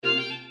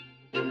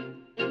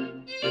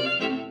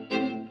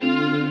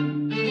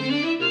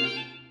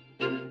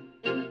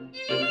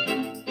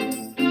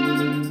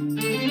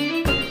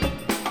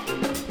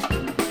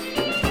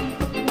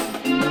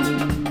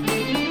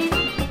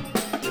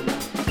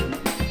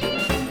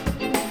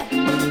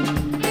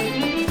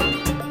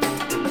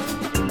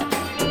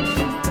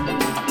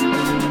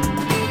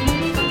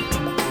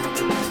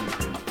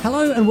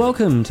Hello and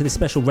welcome to this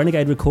special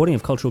Renegade recording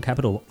of Cultural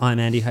Capital. I'm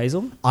Andy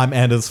Hazel. I'm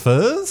Anders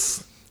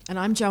Furs. And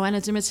I'm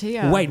Joanna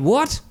Dimatia. Wait,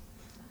 what?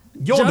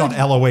 You're not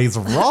Eloise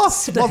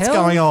Ross. What's hell?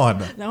 going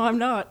on? No, I'm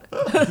not.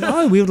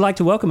 No, we would like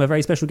to welcome a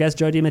very special guest,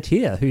 Jo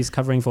Dimatia, who's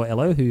covering for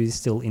Elo, who's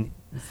still in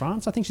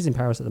France. I think she's in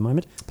Paris at the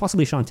moment.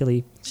 Possibly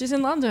Chantilly. She's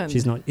in London.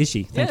 She's not, is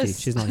she? Thank you. Yes.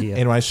 She's not here.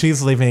 Anyway,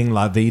 she's living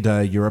La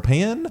Vida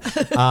European.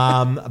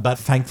 But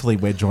thankfully,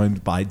 we're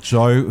joined by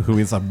Jo, who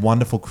is a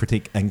wonderful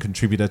critic and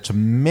contributor to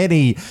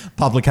many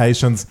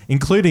publications,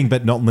 including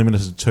but not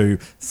limited to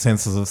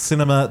Senses of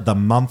Cinema, The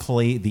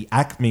Monthly, the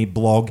Acme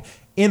blog,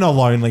 In a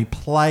Lonely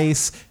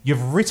Place.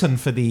 You've written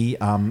for the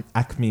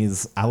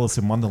Acme's Alice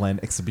in Wonderland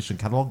exhibition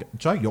catalogue.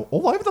 Jo, you're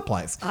all over the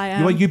place. I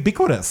am. You are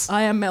ubiquitous.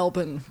 I am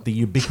Melbourne. The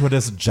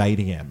ubiquitous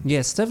JDM.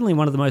 Yes, definitely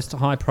one of the most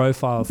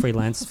high-profile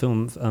freelance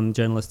film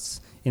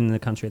journalists in the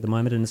country at the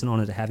moment, and it's an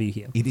honour to have you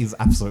here. It is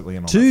absolutely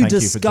an honour. To Thank you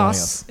for joining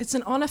discuss- us. It's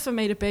an honour for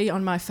me to be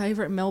on my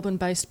favourite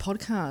Melbourne-based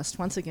podcast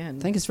once again.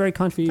 I think it's very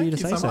kind for you Thank to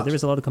you say so so. much. There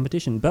is a lot of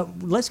competition.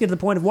 But let's get to the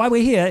point of why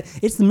we're here.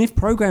 It's the MIF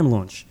program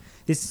launch.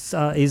 This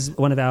is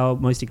one of our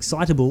most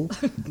excitable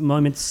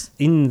moments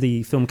in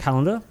the film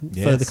calendar for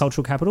Yes. the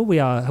Cultural Capital. We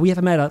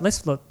have made our,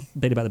 let's not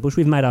beat about the bush,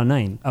 we've made our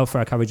name for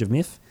our coverage of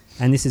MIF,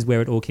 and this is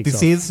where it all kicks This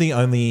off. is the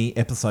only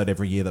episode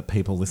every year that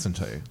people listen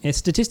to. Yeah,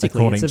 statistically,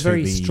 according it's a to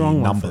very the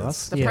strong one for numbers.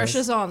 us. The Yes.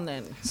 pressure's on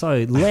then.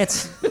 So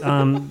let's,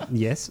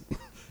 yes.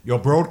 You're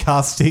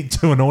broadcasting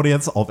to an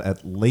audience of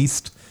at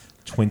least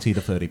 20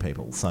 to 30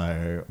 people.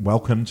 So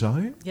welcome,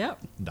 Jo. Yep.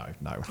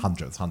 No,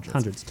 hundreds.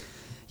 Hundreds.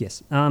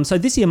 Yes. So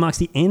this year marks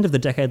the end of the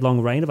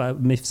decade-long reign of our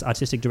MIF's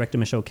artistic director,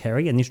 Michelle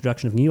Carey, and the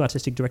introduction of new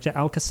artistic director,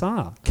 Al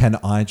Kassar. Can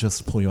I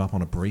just pull you up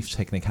on a brief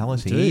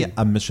technicality?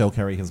 Do. Michelle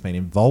Carey has been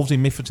involved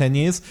in MIF for 10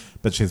 years,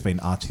 but she's been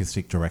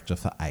artistic director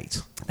for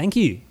 8. Thank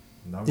you.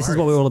 No This is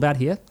what we're all about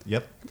here.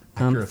 Yep.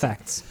 Accurate.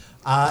 Facts.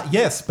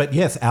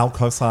 Yes, Al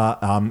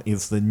Kassar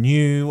is the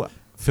new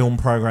film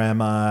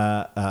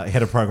programmer,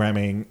 head of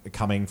programming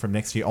coming from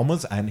next year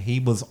onwards, and he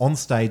was on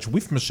stage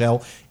with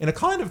Michelle in a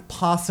kind of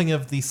passing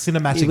of the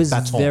cinematic It was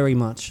baton. very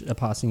much a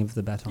passing of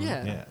the baton.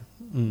 Yeah. Yeah.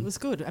 It was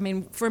good. I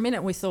mean, for a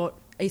minute we thought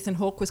Ethan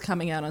Hawke was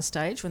coming out on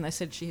stage when they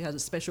said she had a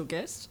special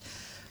guest.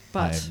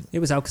 But, It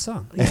was Al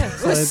Kassar. yeah,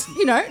 it was,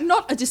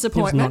 not a It was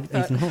disappointment.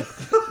 not Ethan Hawke.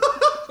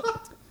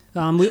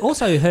 We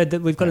also heard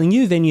that we've got a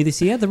new venue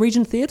this year, the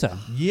Regent Theatre.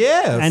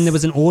 Yes. And there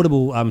was an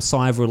audible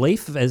sigh of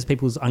relief as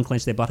people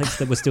unclenched their buttocks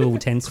that were still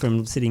tense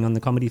from sitting on the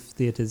Comedy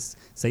Theatre's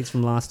seats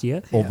from last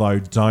year. Although,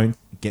 don't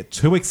get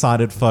too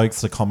excited,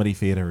 folks. The Comedy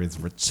Theatre is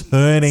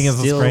returning as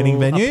a Still screening a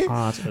venue.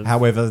 part of-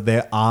 However,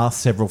 there are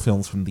several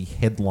films from the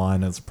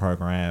Headliners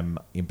program,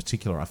 in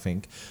particular, I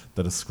think,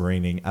 that are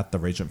screening at the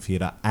Regent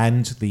Theatre,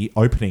 and the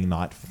opening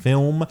night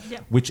film,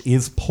 Yep. which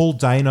is Paul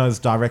Dano's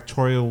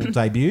directorial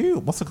debut.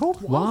 What's it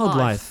called?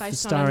 Wildlife,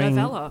 based starring- on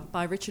a novella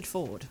by Richard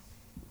Ford.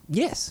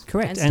 Yes,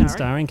 correct. And And starring-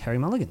 starring Carey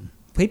Mulligan.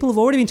 People have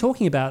already been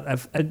talking about,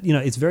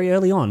 it's very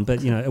early on,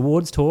 but,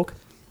 awards talk.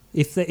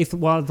 If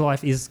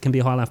Wildlife can be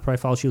a high enough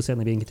profile, she'll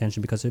certainly be in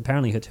contention because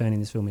apparently her turn in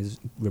this film is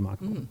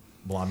remarkable.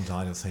 Well, I'm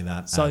dying to see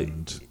that. So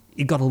and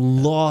it got a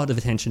lot of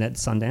attention at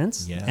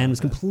Sundance Yeah, and was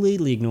I bet.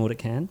 completely ignored at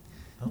Cannes.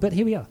 But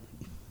here we are.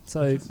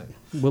 So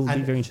will be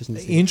And very interesting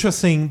to see.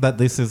 interesting that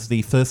this is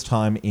the first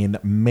time in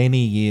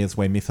many years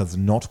where MIF has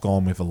not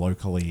gone with a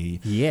locally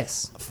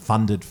Yes.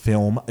 funded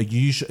film.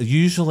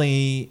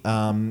 Usually,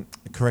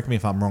 correct me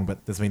if I'm wrong,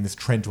 but there's been this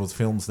trend towards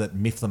films that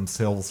MIF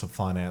themselves have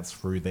financed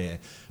through their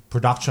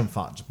production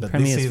fund. But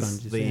this Premier's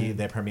is fund, yeah.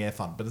 their premiere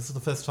fund. But this is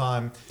the first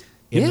time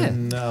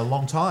in a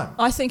long time.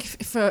 I think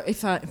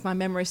if my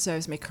memory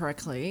serves me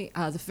correctly,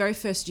 the very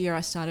first year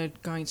I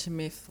started going to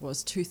MIF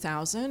was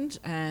 2000,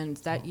 and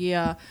that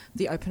year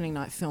the opening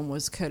night film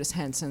was Curtis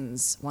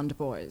Hanson's Wonder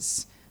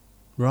Boys.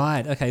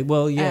 Right. Okay.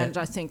 Well, yeah. And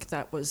I think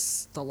that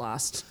was the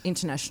last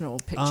international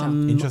picture.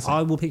 Interesting.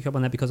 I will pick you up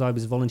on that because I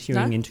was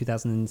volunteering No? in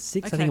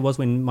 2006. I Okay. think it was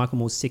when Michael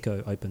Moore's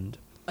Sicko opened.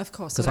 Of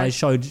course. Because but I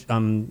showed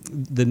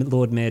the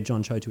Lord Mayor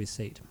John Cho to his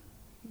seat.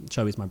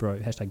 Cho is my bro.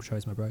 Hashtag Cho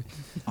is my bro.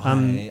 I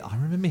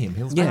remember him.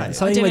 He was yeah, great.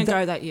 so I anyway, didn't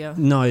go that year.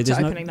 No, to there's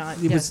no. opening night.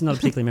 It Yeah. was not a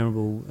particularly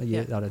memorable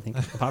year, Yeah. I don't think.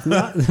 Apart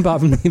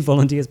from the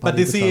volunteers. But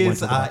party, this which I won't is,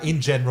 talk about.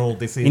 in general,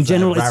 this is In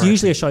general, it's rarity.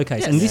 usually a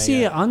showcase. Yes. And this Yeah,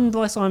 year, yeah.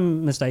 unless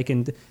I'm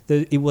mistaken,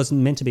 it wasn't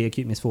meant to be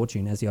Acute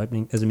Misfortune as a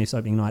MIF's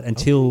opening night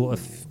until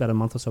about a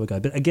month or so ago.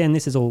 But again,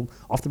 this is all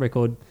off the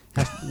record,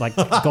 like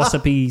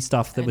gossipy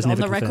stuff that And was on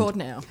never the confirmed. record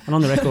now. And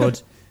on the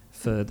record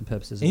for the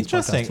purposes of this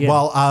Interesting. podcast, yeah.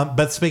 Well,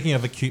 but speaking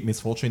of Acute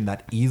Misfortune,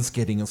 that is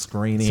getting a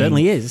screening.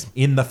 Certainly is.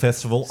 In the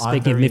festival. I'm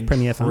Speaking of very MIF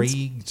premiere funds.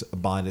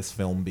 intrigued by this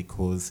film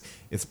because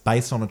it's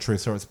based on a true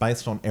story. It's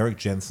based on Eric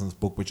Jensen's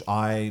book, which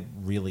I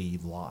really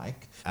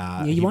like.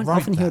 you he won't wrote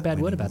often hear a that bad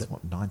when word he about was, it.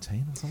 What, 19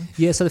 or something?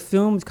 Yeah, so the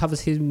film covers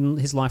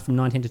his life from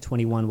 19 to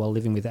 21 while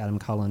living with Adam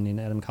Cullen in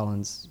Adam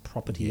Cullen's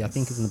property. I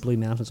think it's in the Blue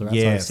Mountains or outside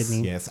of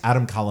Sydney. Yes.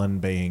 Adam Cullen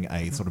being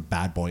a sort of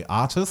bad boy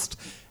artist.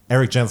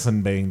 Eric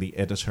Jensen being the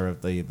editor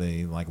of the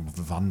like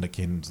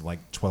Wunderkind, like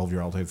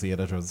 12-year-old who's the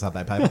editor of the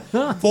Saturday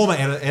paper, former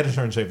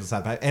editor-in-chief of the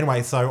Saturday paper.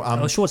 Anyway,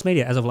 so Schwartz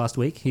Media as of last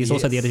week. He's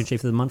also Yes. the editor-in-chief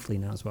of the Monthly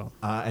now as well.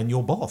 and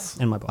your boss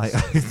And my boss.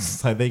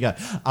 so there you go.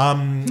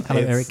 Hello,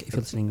 Eric. If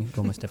you're listening, you're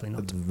almost definitely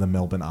not. The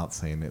Melbourne art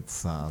scene.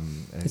 It's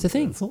It's a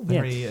thing. It's all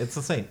very. It's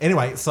a scene.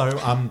 Anyway,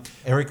 so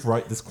Eric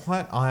wrote this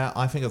quite.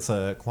 I think it's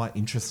a quite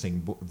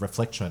interesting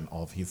reflection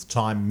of his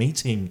time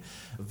meeting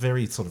a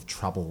very sort of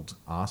troubled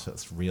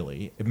artist.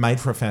 Really, it made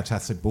for a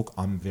fantastic book.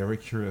 I'm very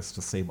curious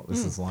to see what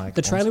this is like.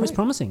 The trailer on is screen.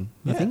 promising,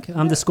 I Yeah, think.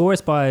 yeah. The score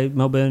is by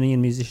Melbourneian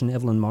musician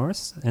Evelyn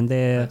Morris, and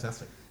their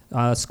Fantastic.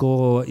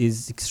 score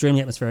is extremely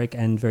atmospheric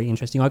and very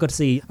interesting. I got to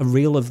see a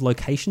reel of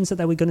locations that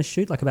they were going to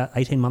shoot like about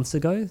 18 months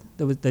ago.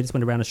 They just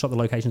went around and shot the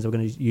locations they were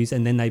going to use,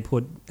 and then they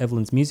put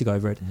Evelyn's music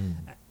over it.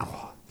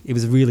 Oh, it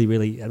was really,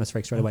 really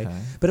atmospheric straight away. Okay.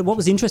 But what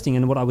was interesting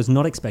and what I was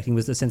not expecting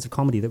was the sense of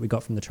comedy that we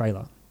got from the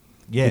trailer,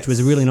 Yes. which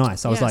was really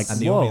nice. I was Yes. like, And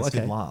the whoa, audience okay.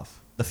 did laugh.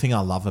 The thing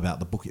I love about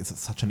the book is it's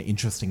such an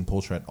interesting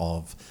portrait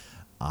of,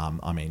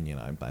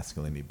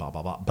 basically blah,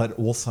 blah, blah, but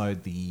also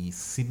the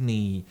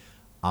Sydney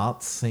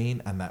art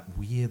scene and that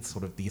weird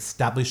sort of the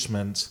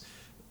establishment,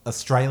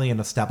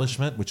 Australian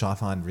establishment, which I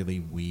find really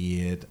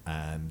weird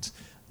and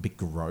a bit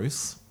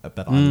gross,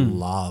 but I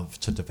love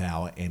to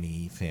devour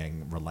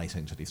anything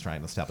relating to the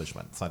Australian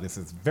establishment. So this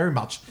is very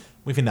much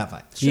within that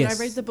vein. Should Yes.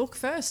 I read the book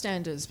first,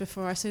 Anders,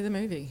 before I see the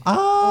movie?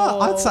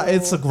 I'd say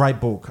it's a great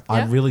book. I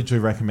Yeah? really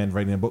do recommend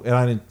reading the book.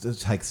 It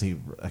takes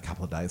you a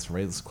couple of days to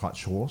read. It's quite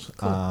short,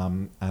 Cool.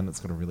 and it's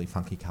got a really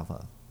funky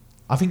cover.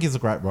 I think he's a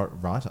great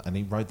writer, and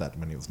he wrote that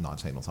when he was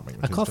 19 or something. A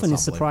Which coffin is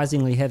just unbelievable.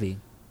 surprisingly heavy.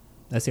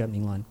 That's the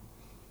opening line.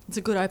 It's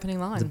a good opening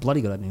line. It's a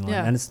bloody good opening line.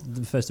 Yeah. And it's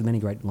the first of many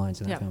great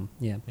lines in that Yeah. film.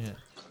 Yeah. Yeah.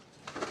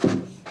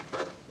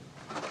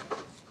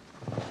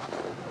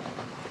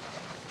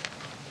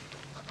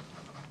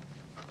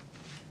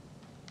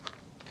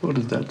 What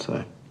does that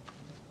say?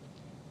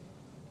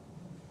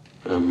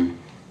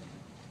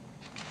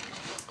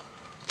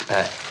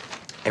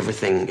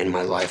 Everything in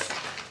my life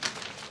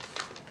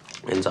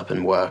ends up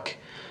in work.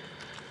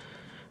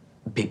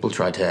 People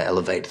try to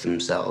elevate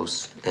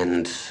themselves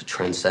and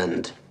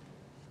transcend,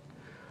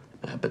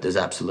 but there's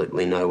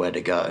absolutely nowhere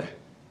to go.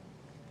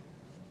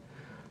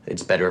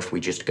 It's better if we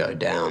just go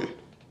down,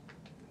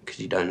 because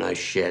you don't know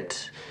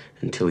shit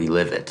until you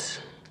live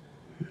it.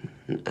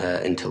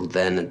 Until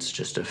then, it's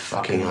just a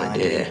fucking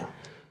idea.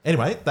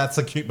 Anyway, that's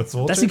a cute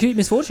misfortune. That's a cute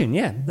misfortune,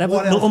 yeah. That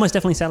What will else? almost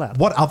definitely sell out.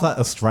 What other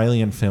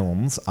Australian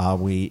films are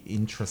we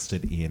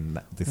interested in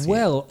this year?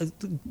 Well,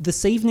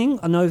 this evening,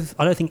 I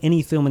don't think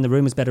any film in the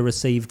room was better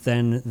received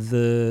than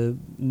The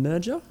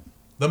Merger,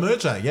 The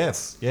Merger,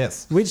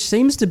 yes. which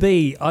seems to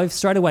be, I've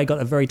straight away got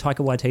a very Taika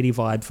Waititi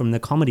vibe from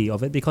the comedy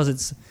of it, because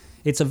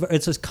it's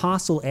a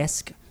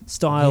Castle-esque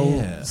style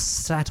Yeah.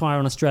 satire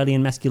on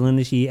Australian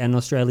masculinity and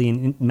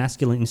Australian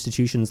masculine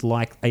institutions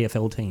like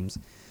AFL teams.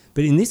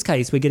 But in this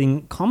case, we're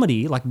getting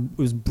comedy, like it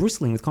was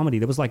bristling with comedy.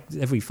 There was like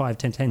every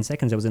 10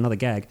 seconds, there was another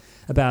gag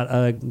about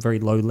a very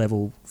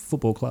low-level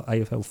football club,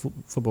 AFL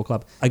football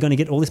club, are going to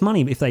get all this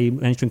money if they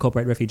manage to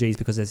incorporate refugees,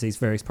 because there's these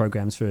various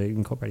programs for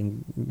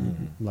incorporating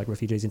like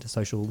refugees into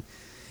social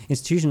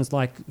institutions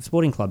like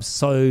sporting clubs.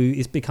 So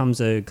it becomes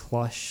a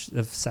clash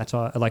of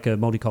satire, like a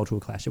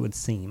multicultural clash, it would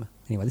seem.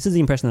 Anyway, this is the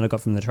impression that I got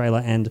from the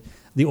trailer, and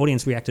the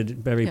audience reacted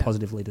very Yeah.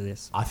 positively to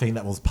this. I think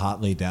that was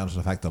partly down to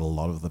the fact that a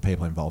lot of the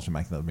people involved in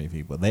making the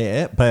movie were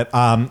there. But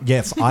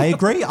yes, I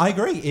agree.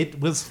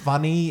 It was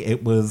funny.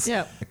 It was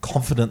Yeah.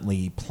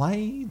 confidently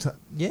played.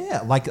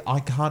 Yeah, like I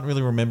can't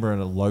really remember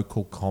a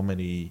local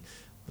comedy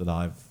that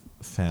I've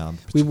found.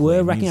 We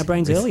were particularly racking our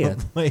brains earlier.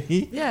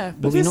 recently. Yeah.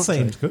 But Were we this not,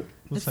 seemed Joe? good.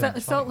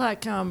 It felt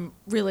like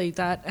really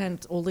that,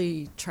 and all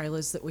the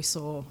trailers that we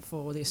saw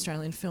for the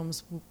Australian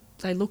films,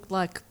 they looked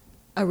like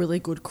a really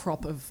good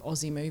crop of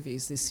Aussie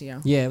movies this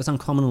year. Yeah, it was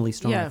uncommonly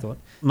strong, I Yeah. thought.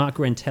 Mark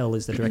Rentel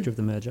is the director of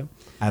The Merger.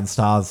 And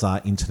stars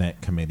internet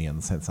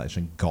comedian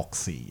sensation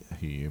Goxie,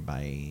 who you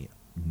may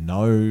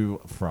know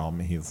from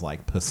his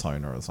like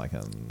persona as like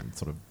a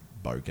sort of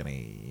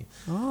bogany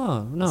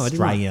Oh, no, I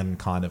didn't. Australian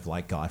kind of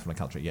like guy from the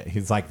country. Yeah,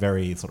 he's like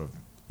very sort of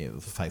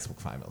Facebook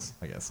famous,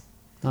 I guess.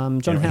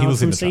 John Yeah, he Howard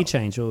was in from the Sea trailer.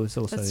 Change was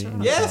also That's right. in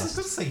the Yes, cast. it's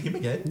good to see him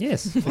again.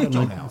 Yes,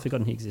 John Howard.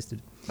 forgotten he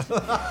existed.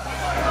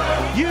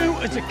 You,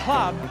 as a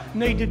club,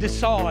 need to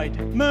decide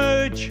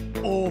merge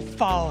or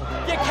fold.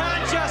 You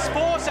can't just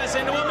force us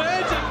into a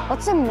merger.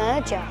 What's a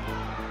merger?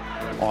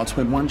 Oh, it's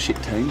when one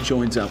shit team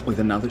joins up with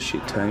another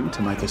shit team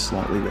to make a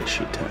slightly less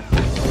shit team.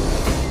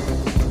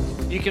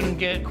 You can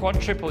get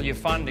quadruple your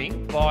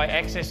funding by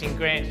accessing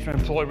grants to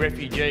employ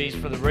refugees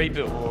for the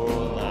rebuild.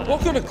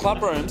 What good are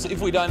club rooms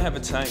if we don't have a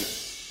team?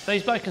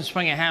 These blokes can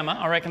swing a hammer.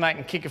 I reckon they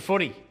can kick a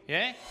footy,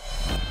 yeah?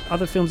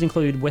 Other films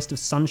include West of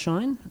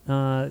Sunshine,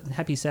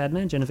 Happy Sad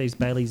Man, Genevieve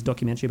Bailey's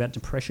documentary about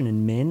depression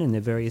in men and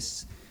their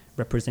various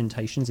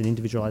representations and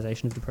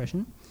individualisation of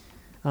depression.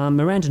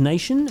 Miranda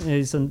Nation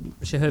is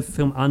her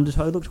film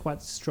Undertow looked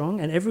quite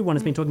strong, and everyone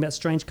has been talking about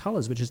Strange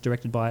Colours, which is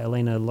directed by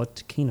Elena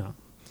Lotkina.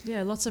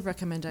 Yeah, lots of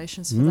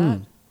recommendations for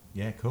that.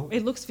 Yeah, cool.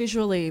 It looks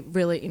visually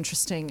really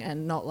interesting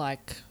and not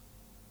like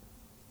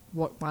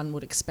what one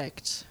would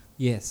expect.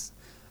 Yes.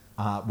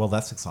 Well,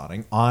 that's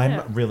exciting. I'm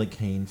Yeah. really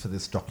keen for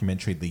this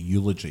documentary, The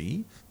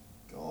Eulogy,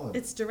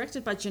 It's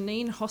directed by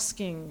Janine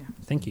Hosking.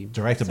 Thank you.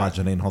 directed by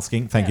Janine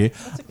Hosking. Thank Yeah, you.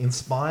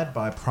 Inspired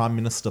by Prime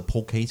Minister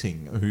Paul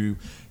Keating,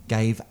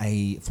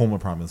 former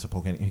Prime Minister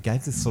Paul Keating, who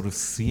gave this sort of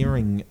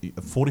searing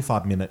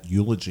 45-minute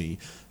eulogy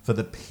for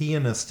the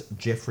pianist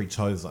Jeffrey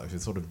Tozer, who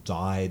sort of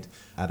died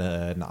at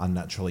an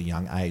unnaturally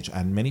young age.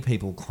 And many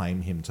people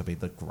claim him to be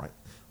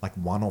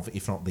one of,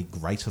 if not the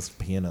greatest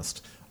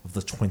pianist of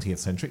the 20th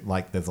century.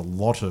 Like, there's a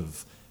lot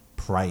of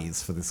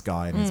praise for this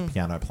guy and his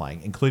piano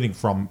playing, including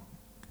from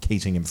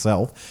Keating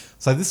himself.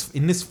 So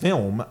in this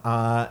film,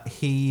 Paul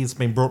Keating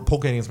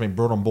has been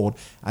brought on board,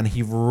 and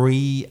he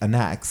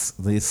reenacts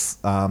this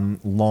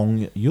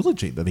long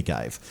eulogy that he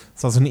gave.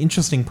 So it's an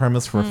interesting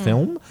premise for a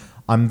film.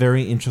 I'm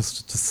very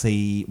interested to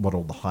see what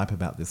all the hype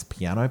about this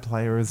piano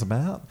player is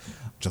about,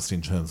 just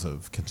in terms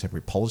of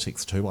contemporary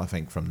politics too. I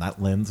think from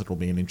that lens, it'll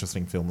be an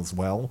interesting film as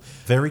well.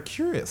 Very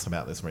curious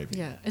about this movie.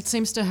 Yeah, it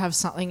seems to have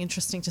something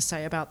interesting to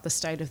say about the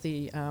state of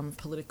the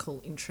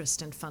political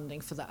interest and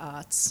funding for the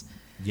arts.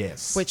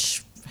 Yes.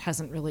 Which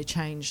hasn't really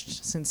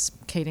changed since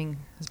Keating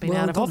has been Well,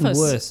 out it of gotten office.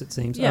 worse, it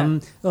seems. Yeah.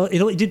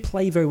 It did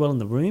play very well in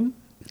The Room.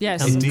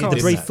 Yes, It of did, course.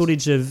 The brief that?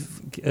 footage of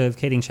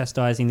Keating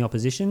chastising the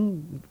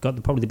opposition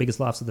got probably the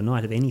biggest laughs of the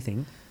night of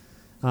anything.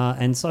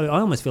 And so I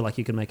almost feel like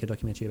you could make a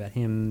documentary about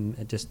him,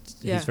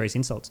 just his various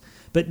insults.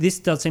 But this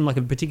does seem like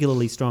a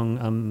particularly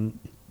strong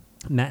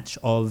match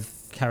of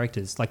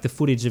characters. Like the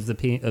footage of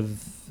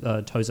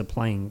Tozer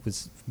playing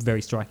was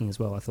very striking as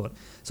well, I thought.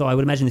 So I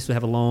would imagine this would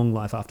have a long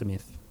life after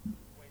Myth.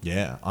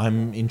 Yeah,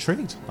 I'm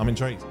intrigued.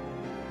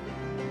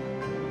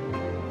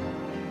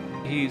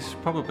 He's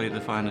probably the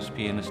finest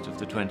pianist of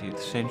the 20th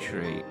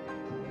century.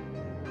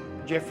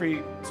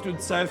 Jeffrey stood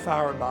so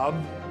far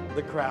above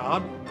the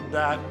crowd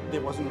that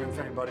there wasn't room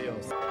for anybody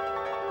else.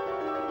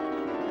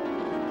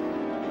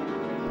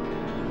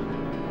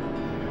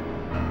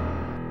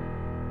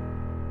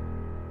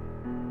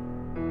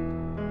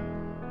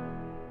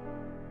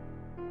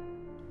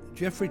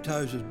 Jeffrey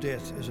Tozer's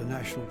death is a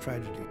national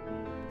tragedy.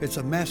 It's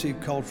a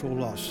massive cultural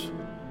loss,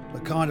 the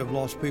kind of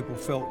loss people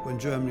felt when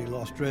Germany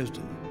lost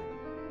Dresden.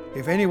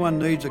 If anyone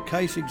needs a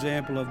case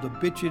example of the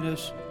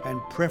bitchiness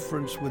and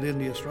preference within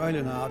the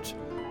Australian arts,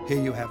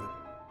 here you have it.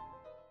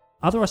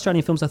 Other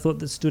Australian films I thought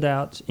that stood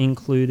out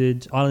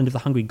included Island of the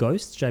Hungry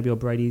Ghosts, J.B.L.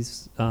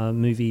 Brady's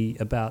movie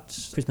about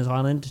Christmas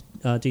Island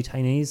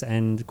detainees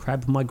and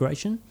crab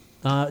migration.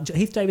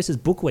 Heath Davis's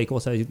Book Week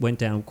also went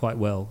down quite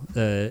well.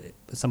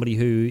 Somebody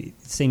who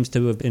seems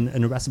to have been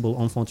an irascible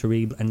enfant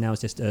terrible and now is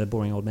just a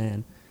boring old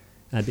man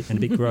and a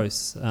bit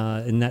gross.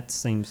 And that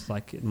seems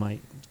like it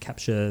might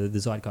capture the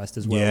zeitgeist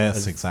as well.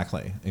 Yes,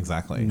 exactly.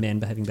 Men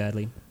behaving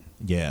badly.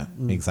 Yeah,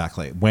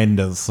 exactly. When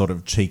does sort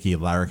of cheeky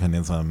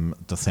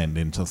larrikinism descend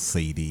into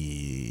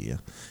seedy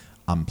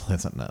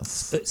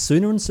unpleasantness?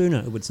 Sooner and sooner,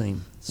 it would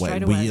seem.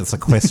 Straight away. It's a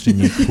question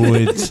you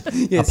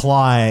could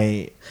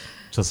apply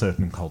to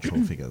certain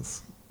cultural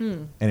figures.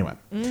 Anyway,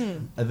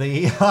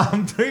 moving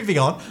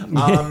on.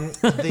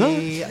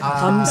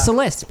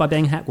 Celeste by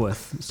Ben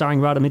Hatworth,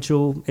 starring Rada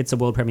Mitchell. It's a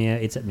world premiere.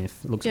 It's at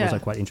MIFF. Looks Yeah. also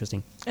quite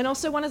interesting. And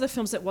also one of the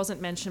films that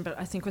wasn't mentioned, but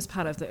I think was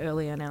part of the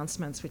early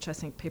announcements, which I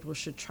think people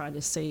should try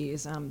to see,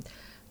 is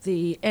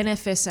the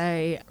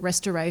NFSA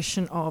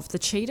restoration of The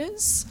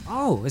Cheaters.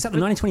 Oh, is that the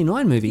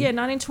 1929 movie? Yeah,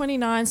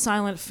 1929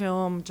 silent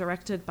film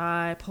directed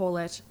by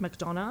Paulette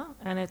McDonough,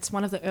 and it's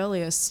one of the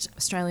earliest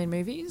Australian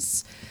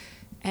movies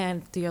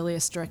and the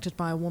earliest directed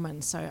by a woman.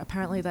 So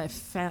apparently they've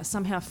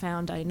somehow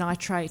found a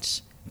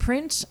nitrate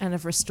print and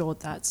have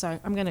restored that. So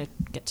I'm going to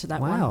get to that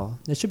one. Wow.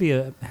 There should be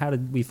a How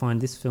Did We Find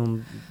This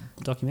Film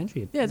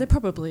documentary. Yeah, there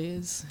probably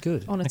is.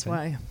 Good. On its Okay.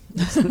 way.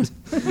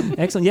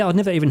 Excellent. Yeah, I'd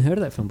never even heard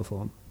of that film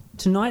before.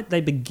 Tonight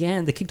they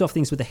kicked off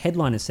things with the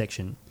headliners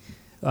section,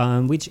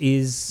 which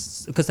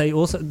is because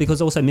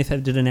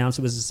MIFF did announce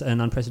it was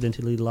an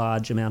unprecedentedly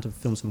large amount of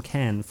films from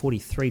Cannes,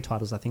 43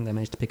 titles I think they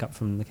managed to pick up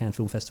from the Cannes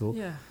Film Festival.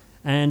 Yeah.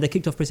 And they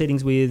kicked off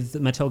proceedings with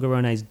Matteo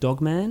Garone's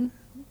Dogman.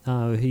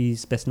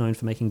 He's best known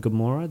for making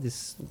Gomorrah,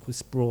 this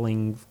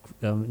sprawling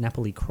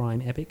Napoli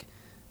crime epic.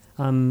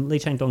 Lee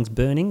Chang-dong's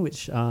Burning,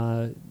 which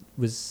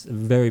was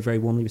very, very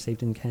warmly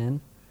received in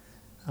Cannes.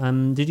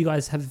 Did you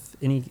guys have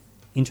any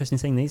interest in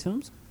seeing these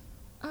films?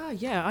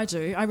 Yeah, I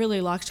do. I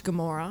really liked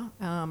Gomorrah,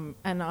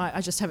 and I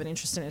just have an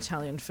interest in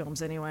Italian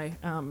films anyway,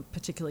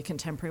 particularly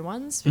contemporary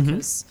ones,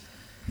 because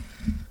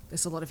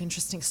there's a lot of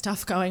interesting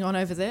stuff going on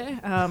over there.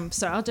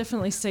 So I'll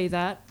definitely see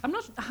that. I'm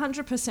not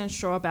 100%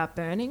 sure about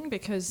Burning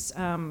because,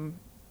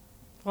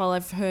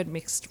 I've heard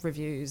mixed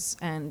reviews,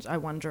 and I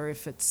wonder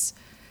if it's...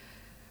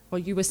 Well,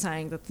 you were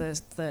saying that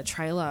the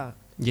trailer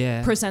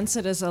presents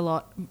it as a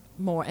lot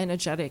more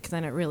energetic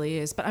than it really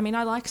is. But, I mean,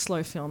 I like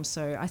slow films,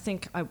 so I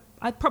think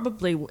I'd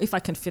probably, if I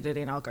can fit it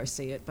in, I'll go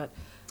see it. But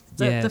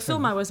the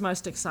film I was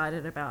most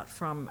excited about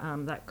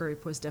from that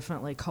group was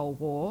definitely Cold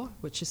War,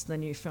 which is the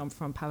new film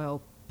from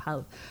Paweł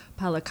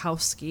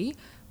Pawlikowski,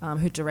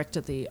 who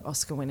directed the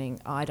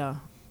Oscar-winning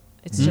Ida.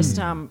 It's just...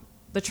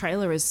 the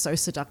trailer is so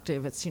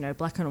seductive. It's,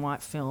 black and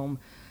white film.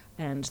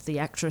 and the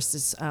actress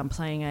is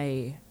playing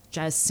a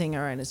jazz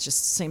singer, and it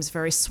just seems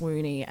very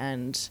swoony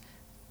and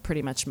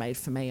pretty much made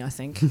for me, I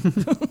think.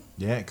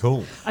 Yeah,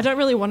 cool. I don't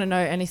really want to know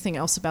anything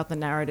else about the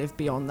narrative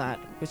beyond that.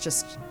 It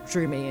just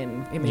drew me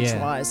in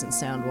image-wise and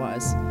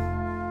sound-wise.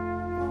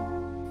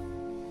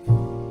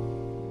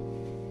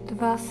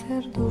 Dwa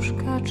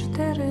serduszka,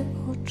 4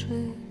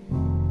 oczy.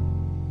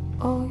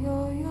 Oj,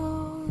 oj,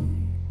 oj.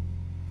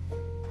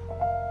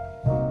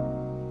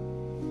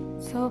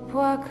 Co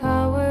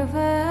płakały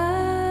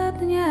we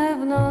dnie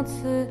w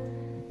nocy.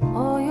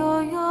 Oj,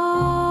 oj,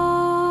 oj.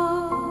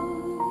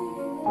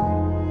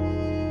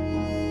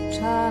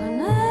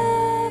 Czarne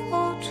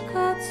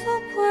oczka, co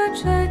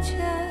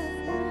płaczecie,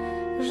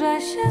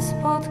 że się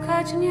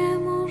spotkać nie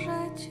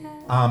możecie.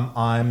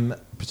 I'm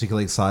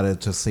particularly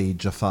excited to see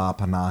Jafar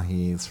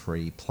Panahi's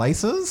Three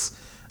Places,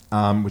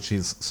 which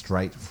is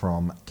straight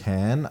from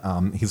Cannes.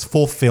 His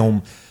 4th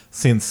film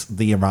since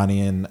the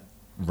Iranian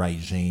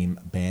regime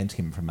banned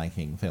him from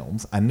making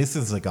films. And this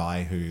is a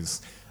guy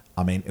who's,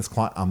 I mean, it's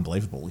quite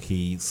unbelievable.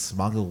 He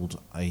smuggled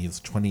his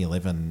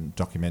 2011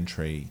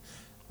 documentary,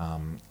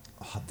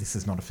 This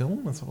Is Not a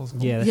Film, that's what it was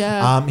called.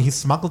 Yeah. He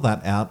smuggled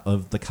that out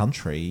of the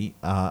country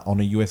on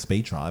a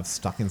USB drive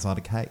stuck inside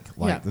a cake.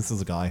 This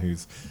is a guy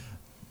who's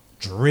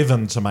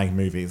driven to make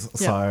movies.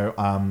 Yeah.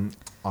 So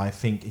I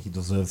think he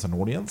deserves an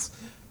audience.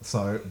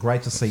 So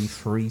great to see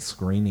 3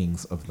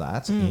 screenings of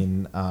that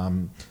in...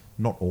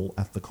 not all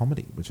at the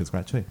Comedy, which is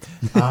great too.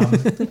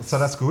 So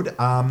that's good.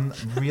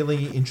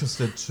 Really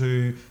interested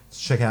to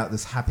check out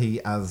this Happy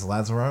as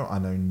Lazaro. I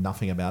know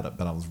nothing about it,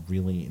 but I was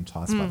really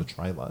enticed by the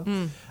trailer.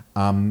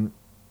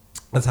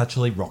 It's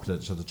actually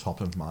rocketed to the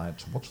top of my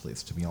to-watch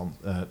list, to be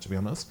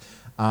honest.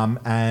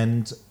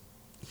 And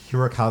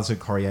Hirokazu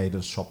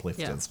Koreeda's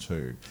Shoplifters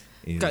too.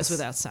 Goes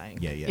without saying.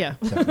 Yeah,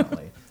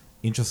 definitely.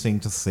 Interesting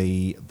to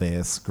see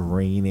their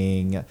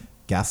screening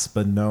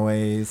Gaspar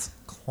Noé's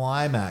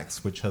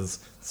Climax, which has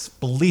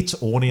split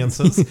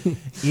audiences.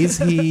 Is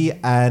he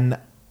an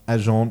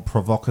agent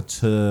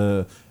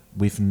provocateur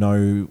with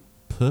no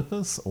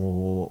purpose,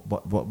 or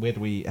what?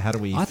 How do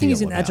we? I think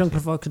he's an adjunct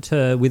him?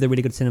 provocateur with a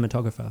really good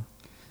cinematographer,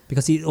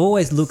 because he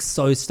always looks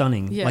so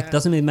stunning. Yeah. Like,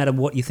 doesn't even matter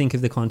what you think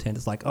of the content.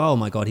 It's like, oh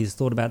my god, he's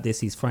thought about this,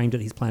 he's framed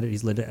it, he's planned it,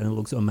 he's lit it, and it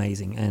looks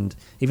amazing. And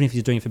even if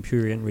he's doing it for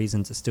prurient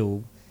reasons, it's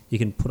still, you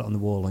can put it on the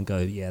wall and go,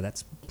 yeah,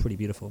 that's pretty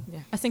beautiful. Yeah,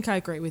 I think I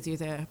agree with you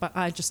there, but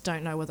I just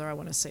don't know whether I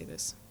want to see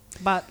this.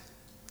 But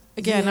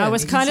again, Yeah, I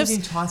was it's kind an of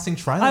enticing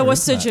trailer. I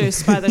was isn't it?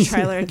 seduced by the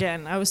trailer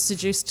again. I was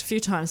seduced a few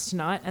times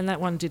tonight, and that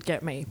one did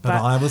get me. But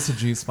I was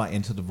seduced by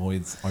Enter the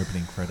Void's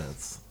opening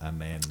credits, and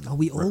then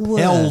we all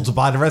repelled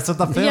by the rest of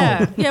the film.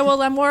 yeah.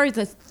 Well, I'm worried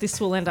that this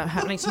will end up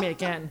happening to me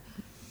again.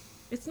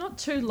 It's not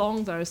too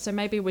long though, so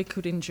maybe we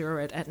could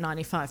endure it at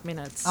 95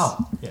 minutes.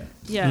 Oh, yeah.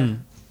 Yeah.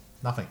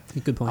 Nothing.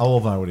 Good point.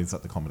 Although it is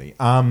at the Comedy.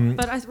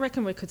 But I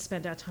reckon we could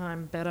spend our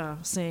time better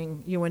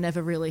seeing You Were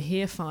Never Really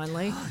Here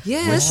finally.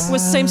 Yes.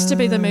 Which seems to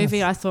be the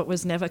movie I thought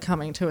was never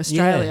coming to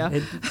Australia.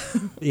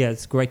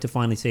 It's great to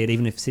finally see it,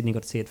 even if Sydney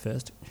got to see it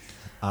first.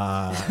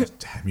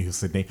 Damn you,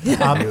 Sydney.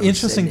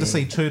 Interesting to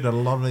see too that a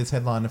lot of these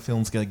headliner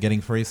films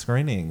getting free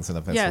screenings at a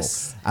festival,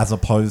 Yes. as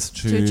opposed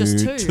to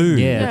just two.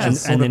 Yeah, which has and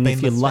sort of then if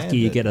been you're the lucky,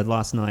 you standard. get a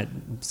last night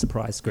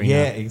surprise screener.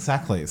 Yeah,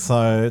 exactly.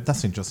 So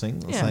that's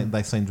interesting. Yeah.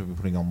 They seem to be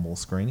putting on more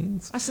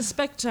screenings. I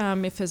suspect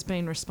MIF has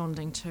been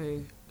responding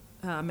to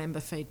member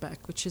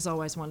feedback, which is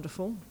always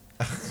wonderful.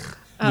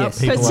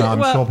 Yes.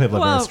 I'm sure people are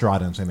well, very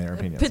strident in their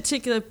opinions.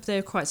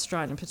 They're quite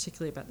strident,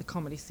 particularly about the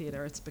comedy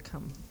theatre. It's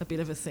become a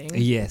bit of a thing.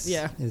 Yes.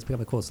 Yeah. It's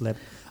become a core celeb.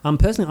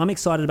 Personally, I'm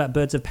excited about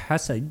Birds of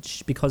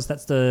Passage because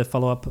that's the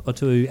follow-up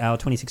to our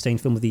 2016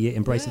 film of the year,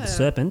 Embrace of the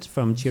Serpent,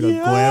 from Chiro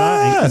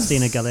Guerra and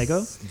Christina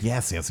Gallego.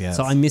 Yes.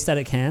 So I missed that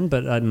at Cannes,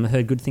 but I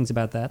heard good things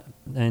about that.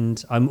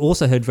 And I've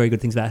also heard very good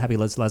things about Happy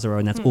as Lazaro,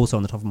 and that's also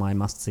on the top of my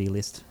must-see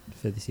list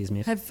for this year's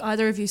MIF. Have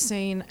either of you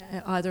seen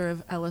either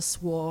of Alice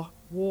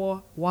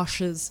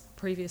Warwash's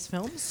previous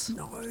films?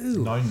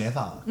 No,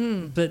 never.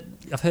 But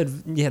I've heard,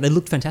 they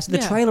looked fantastic. The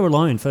Yeah. trailer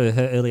alone for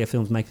her earlier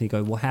films makes me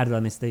go, well, how did I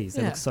miss these?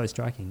 They Yeah. look so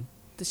striking.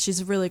 She's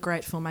a really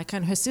great filmmaker,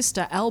 and her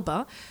sister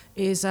Alba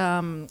is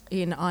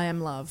in I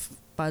Am Love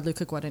by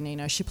Luca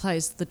Guadagnino. She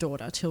plays the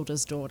daughter,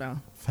 Tilda's daughter.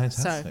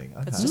 Fantastic. So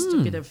it's Okay. just a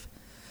bit of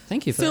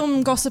Thank you for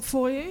film gossip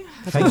for you.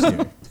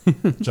 Thank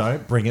you. Joe,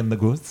 bring in the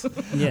goods.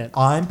 Yeah.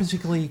 I'm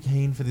particularly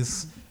keen for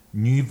this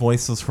New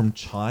Voices from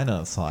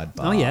China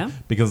sidebar. Oh, yeah?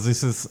 Because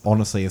this is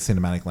honestly a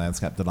cinematic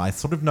landscape that I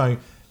sort of know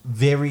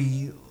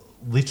very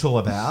little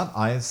about.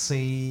 I've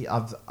seen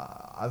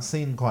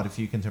quite a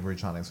few contemporary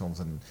Chinese films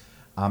and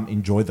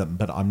enjoy them,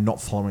 but I'm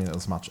not following it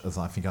as much as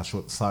I think I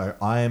should. So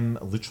I'm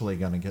literally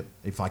going to get,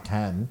 if I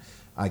can,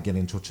 get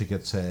a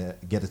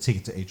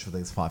ticket to each of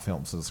these 5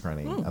 films to the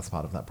screening as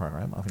part of that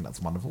program. I think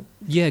that's wonderful.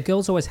 Yeah,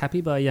 Girls Always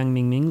Happy by Yang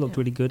Ming looked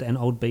really good, and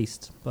Old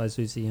Beast by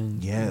Zhu Ziyang.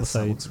 Yes, also,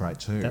 that looks great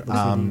too. That looks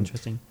really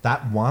interesting.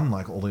 That won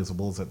like all these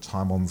awards at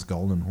Taiwan's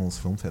Golden Horse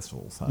Film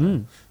Festival, so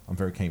I'm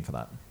very keen for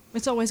that.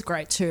 It's always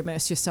great to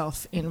immerse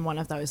yourself in one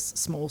of those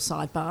small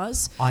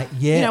sidebars.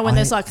 When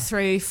there's like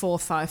 3, 4,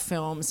 5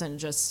 films, and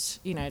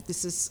just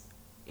this is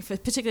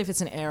particularly if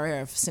it's an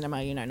area of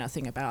cinema you know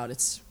nothing about,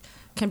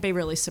 can be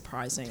really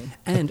surprising.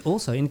 And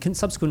also, in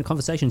subsequent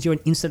conversations, you're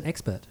an instant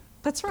expert.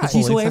 That's right. Because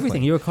you saw exactly.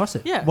 everything. You're across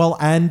it. Yeah. Well,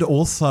 and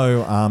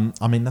also,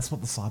 I mean, that's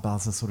what the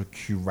sidebars are sort of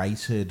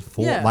curated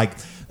for. Yeah. Like,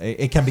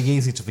 it can be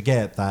easy to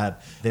forget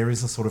that there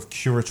is a sort of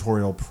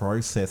curatorial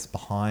process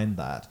behind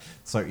that.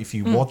 So if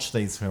you watch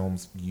these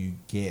films, you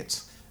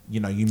get,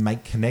 you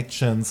make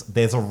connections.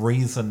 There's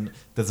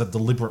a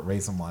deliberate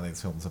reason why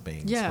these films are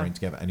being screened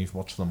together. And if you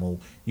watch them all,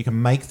 you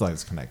can make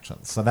those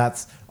connections. So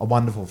that's a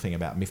wonderful thing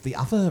about MIFF. The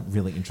other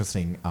really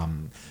interesting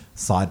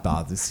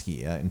sidebar this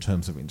year in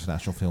terms of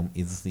international film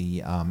is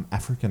the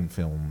African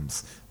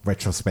films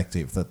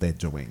retrospective that they're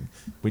doing,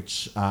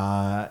 which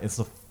is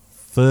the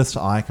first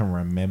I can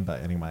remember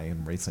anyway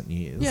in recent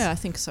years. Yeah, I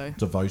think so.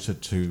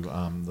 Devoted to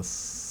the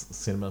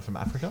cinema from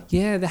Africa.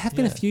 Yeah, there have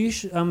been a few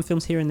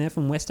films here and there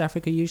from West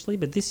Africa usually,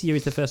 but this year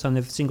is the first time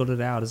they've singled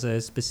it out as a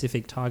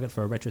specific target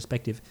for a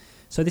retrospective.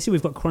 So this year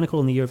we've got Chronicle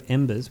in the Year of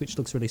Embers, which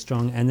looks really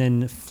strong, and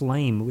then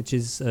Flame, which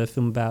is a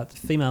film about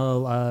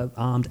female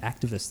armed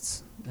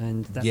activists.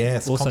 And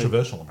that's also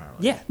controversial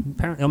apparently. Yeah,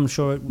 apparently I'm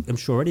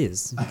sure it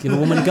is. Give a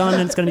woman a gun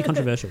and it's going to be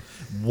controversial.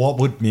 What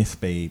would MIFF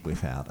be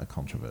without a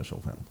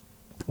controversial film?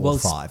 Or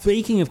five?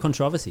 Speaking of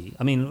controversy,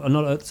 I mean, I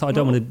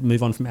don't want to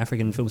move on from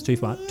African films too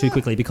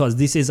quickly, because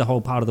this is a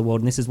whole part of the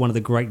world, and this is one of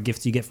the great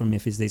gifts you get from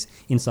MIFF, is these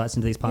insights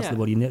into these parts of the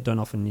world you don't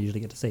often usually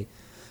get to see.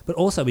 But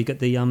also we get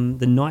the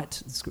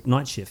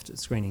night shift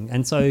screening,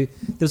 and so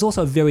there's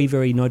also a very,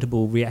 very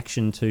notable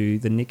reaction to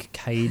the Nick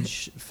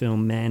Cage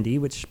film Mandy,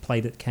 which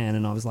played at Cannes,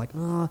 and I was like, do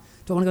I want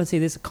to go and see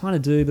this? I kind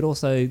of do, but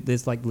also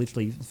there's like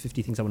literally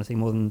 50 things I want to see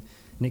more than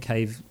Nick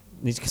Cage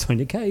do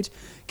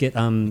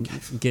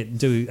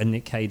a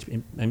Nick Cage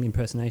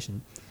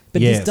impersonation.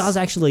 But this does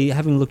actually,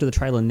 having looked at the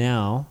trailer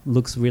now,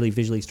 looks really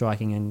visually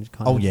striking and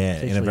kind of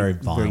in a very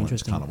violent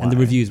interesting. kind of way. And the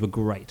reviews were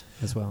great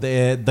as well.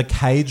 The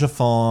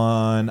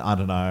Cageathon, I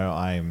don't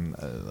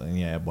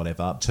know,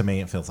 whatever. To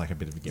me, it feels like a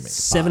bit of a gimmick.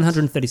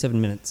 737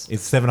 minutes.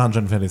 It's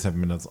 737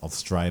 minutes of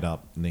straight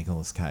up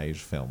Nicolas Cage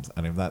films,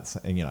 and if that's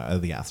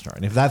the Astra,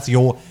 and if that's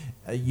your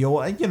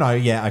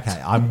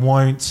okay, I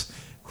won't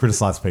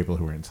criticize people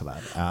who are into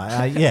that.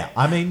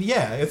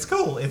 It's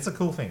cool. It's a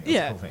cool thing. It's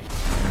a cool thing.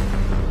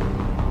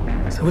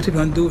 So what you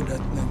gonna do with that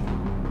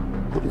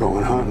thing? I'm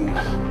going hunting.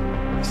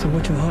 So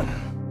what you hunting?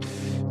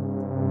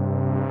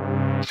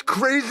 It's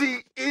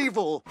crazy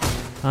evil.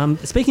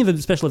 Speaking of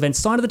special events,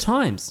 Sign of the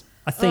Times,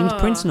 a themed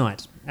Prince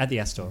night at the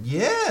Astor.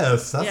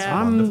 Yes, that's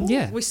wonderful.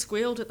 We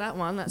squealed at that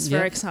one. That's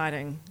very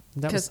exciting.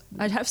 Because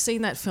I have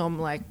seen that film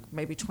like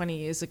maybe 20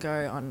 years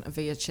ago on a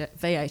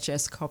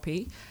VHS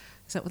copy.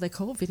 Is that what they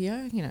call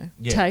video?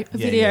 Tape,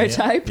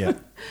 tape. Yeah.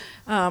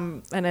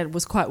 And it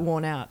was quite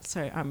worn out,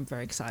 so I'm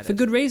very excited. For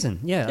good reason,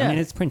 I mean,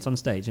 it's Prince on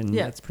stage, and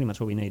Yeah. that's pretty much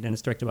what we need. And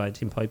it's directed by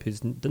Tim Pope, who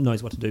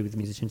knows what to do with the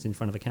musicians in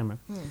front of a camera.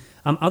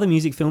 Other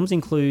music films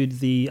include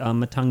the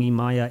Matangi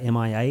Maya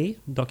MIA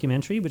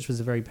documentary, which was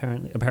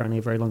apparently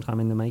a very long time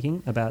in the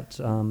making, about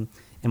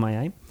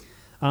MIA.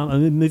 A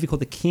movie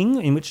called The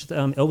King, in which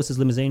Elvis's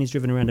limousine is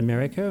driven around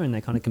America, and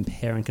they kind of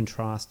compare and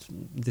contrast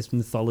this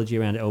mythology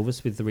around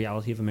Elvis with the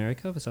reality of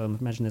America. So I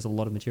imagine there's a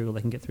lot of material they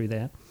can get through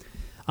there.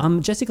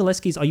 Jessica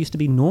Leski's I Used to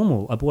Be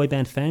Normal, a boy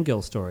band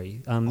fangirl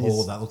story.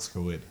 That looks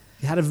good.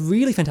 It had a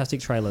really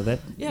fantastic trailer that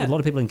a lot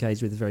of people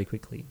engaged with very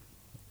quickly.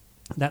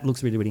 That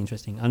looks really, really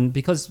interesting. And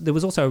because there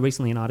was also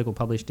recently an article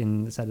published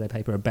in the Saturday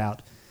paper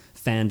about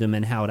fandom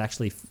and how it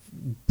actually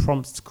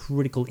prompts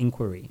critical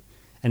inquiry.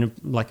 And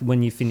like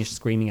when you finish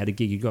screaming at a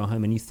gig, you go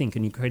home and you think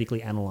and you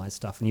critically analyse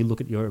stuff and you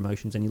look at your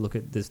emotions and you look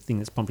at this thing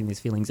that's prompting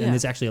these feelings. And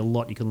there's actually a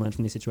lot you can learn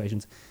from these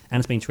situations. And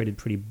it's being treated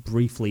pretty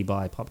briefly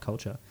by pop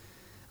culture.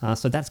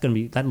 So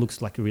that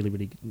looks like a really,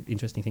 really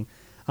interesting thing.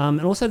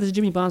 And also there's a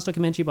Jimmy Barnes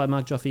documentary by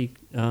Mark Joffe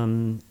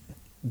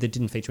that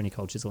didn't feature any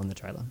Cold Chisel in the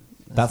trailer.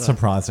 That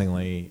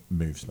surprisingly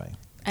moved me.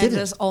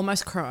 Anders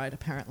almost cried,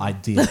 apparently. I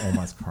did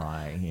almost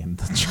cry in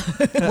the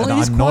trailer. Well,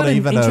 it is quite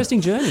an interesting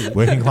journey.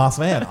 Working class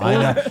man. I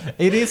know.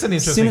 It is an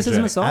interesting Cynicism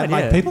journey. aside,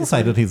 and, people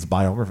say that his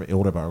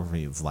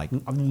autobiography is like...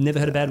 I've never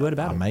heard a bad word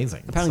about it.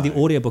 Amazing. Apparently the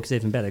audiobook is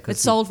even better. It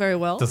sold very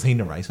well. Does he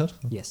narrate it?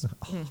 Yes.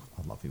 I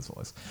love his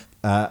voice.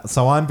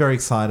 So I'm very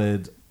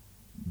excited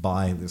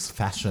by this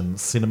fashion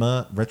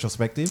cinema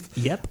retrospective.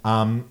 Yep.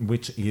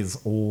 Which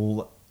is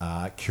all...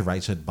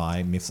 curated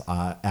by Miss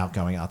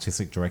outgoing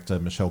artistic director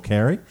Michelle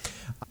Carey.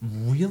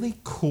 Really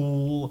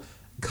cool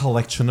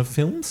collection of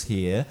films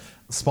here,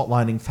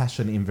 spotlighting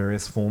fashion in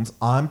various forms.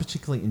 I'm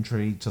particularly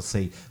intrigued to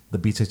see The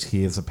Bitter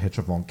Tears of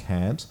Petra von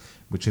Kant,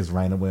 which is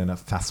Rainer Werner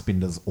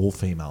Fassbinder's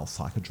all-female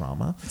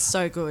psychodrama. It's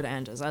so good,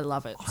 Anders. I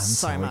love it I'm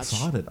so much.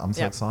 Excited. I'm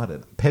so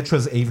excited.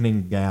 Petra's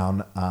evening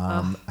gown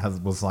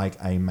was like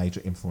a major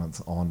influence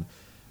on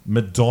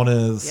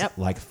Madonna's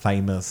like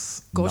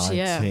famous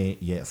Gaultier.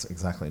 Yes,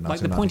 exactly. Like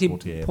the pointy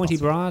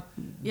bra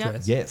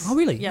dress. Yes. Oh,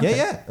 really?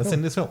 Yeah. It's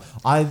in this film.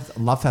 I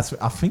love Fassbinder.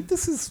 I think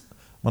this is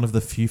one of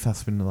the few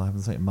Fassbinder I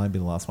haven't seen. It might be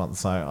the last one,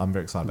 so I'm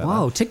very excited about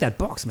Whoa, that. tick that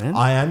box, man.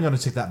 I am going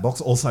to tick that box.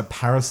 Also,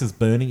 Paris is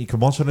Burning. You can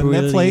watch it on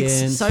Brilliant.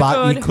 Netflix, So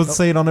but good. you could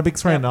see it on a big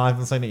screen. I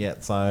haven't seen it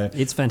yet, so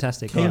It's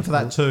fantastic. keen for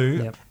that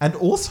too. Yep. And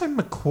also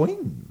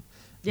McQueen.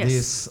 Yes.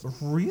 This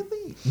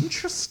really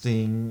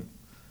interesting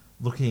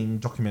looking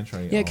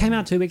documentary. Yeah, it came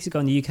out 2 weeks ago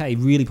in the UK.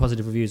 Really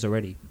positive reviews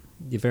already.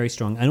 You're very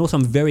strong. And also,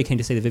 I'm very keen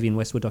to see the Vivienne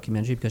Westwood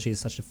documentary because she is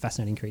such a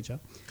fascinating creature.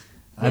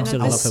 I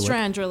absolutely the love her work.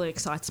 Strand really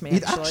excites me.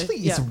 It actually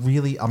is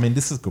really, I mean,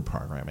 this is good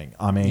programming.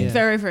 I mean,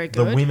 very, very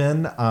good. The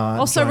women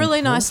also Joan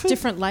really nice, Crawford.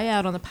 different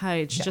layout on the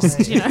page.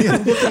 Just you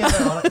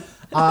know,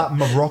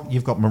 Morocco.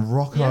 You've got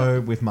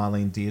Morocco with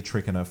Marlene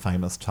Dietrich and her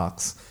famous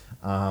tux.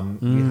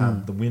 You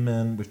have the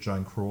women with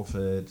Joan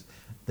Crawford.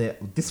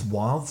 This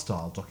Wild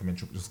Style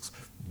documentary, which is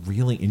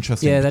really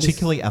interesting, Yeah, that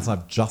particularly as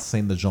I've just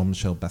seen the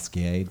Jean-Michel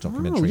Basquiat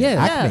documentary.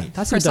 yeah. Acme.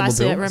 That's a double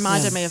precisely. bill. It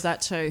reminded me of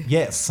that too.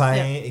 Yeah,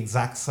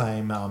 exact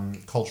same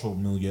cultural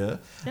milieu,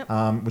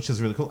 which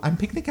is really cool. And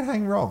Picnic at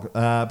Hanging Rock,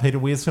 Peter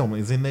Weir's film,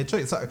 is in there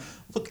too. So,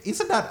 look,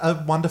 isn't that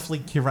a wonderfully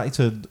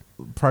curated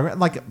program?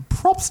 Like,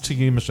 props to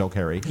you, Michelle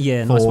Carey,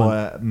 Yeah, for nice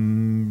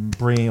one.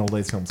 bringing all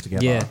these films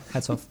together. Yeah,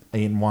 hats off. I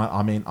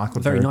mean, I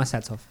could Very nice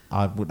hats off.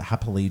 I would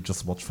happily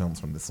just watch films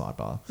from this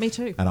sidebar. Me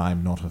too. And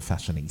I'm not a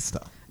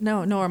fashionista.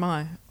 No, nor am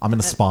I. I'm an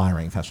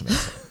aspiring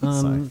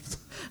fashionista.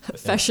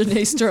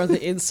 Fashionista on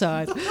the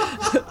inside.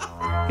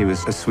 He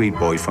was a sweet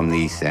boy from the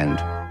East End.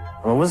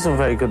 I wasn't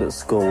very good at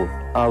school.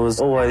 I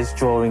was always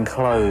drawing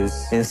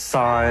clothes in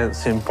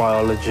science, in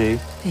biology.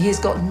 He's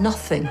got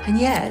nothing, and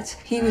yet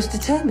he was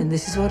determined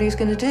this is what he was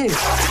going to do.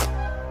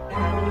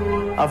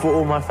 I bought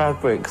all my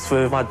fabrics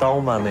with my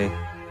doll money.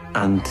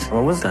 And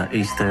what was that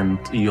East End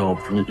job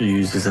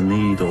used as a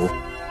needle?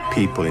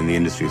 People in the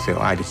industry say,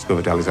 I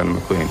discovered Alexander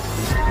McQueen.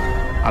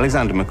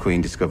 Alexander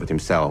McQueen discovered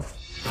himself.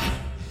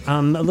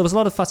 There was a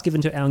lot of fuss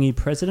given to our new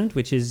president,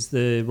 which is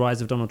the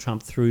rise of Donald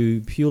Trump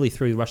purely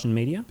through Russian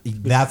media.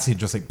 That's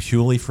interesting.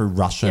 Purely through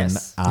Russian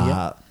Yes.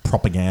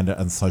 propaganda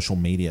and social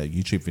media,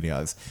 YouTube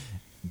videos.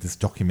 This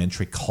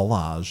documentary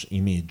collage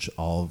image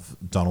of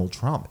Donald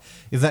Trump.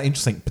 Is that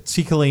interesting?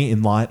 Particularly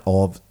in light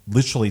of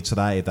literally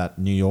today that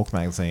New York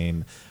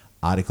Magazine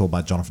article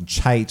by Jonathan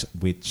Chait,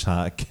 which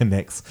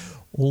connects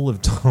all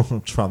of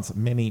Donald Trump's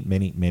many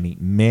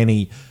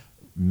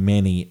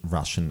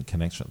Russian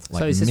connections.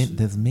 Like, So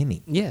there's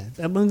many. Yeah.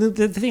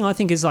 The thing I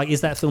think is, like,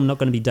 is that film not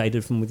going to be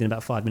dated from within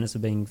about 5 minutes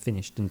of being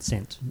finished and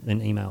sent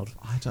and emailed?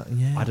 I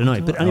don't know.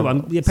 But anyway,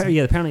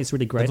 apparently it's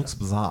really great. It looks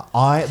bizarre.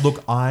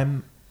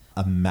 I'm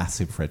a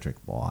massive Frederick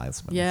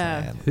Wiseman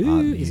fan. Who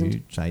Are you,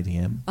 isn't?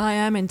 JDM? I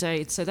am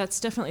indeed. So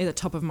that's definitely the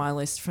top of my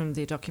list from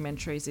the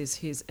documentaries is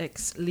his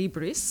Ex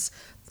Libris,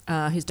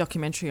 his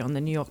documentary on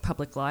the New York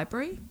Public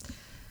Library,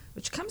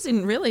 which comes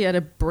in really at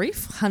a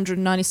brief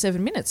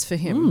 197 minutes for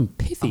him.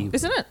 Pithy.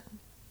 Isn't it?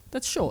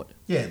 That's short.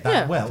 Yeah,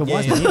 For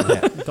Wiseman,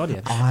 yeah. God,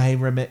 yeah. I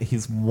remember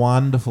his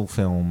wonderful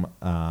film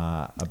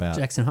about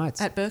Jackson Heights.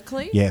 At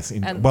Berkeley? Yes,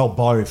 And-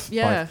 both.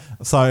 Yeah.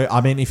 Both. So,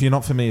 I mean, if you're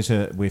not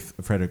familiar with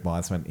Frederick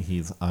Wiseman,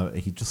 he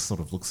just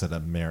sort of looks at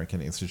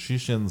American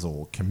institutions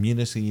or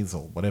communities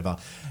or whatever,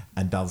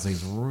 and does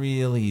these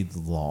really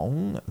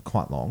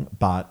quite long,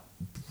 but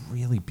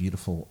really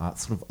beautiful,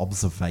 sort of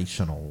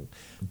observational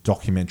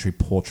documentary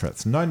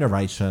portraits. No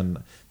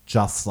narration,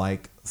 just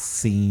like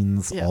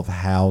scenes of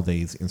how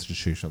these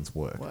institutions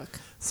work.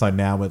 So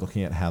now we're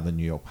looking at how the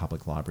New York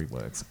Public Library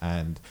works.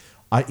 And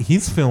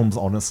his films,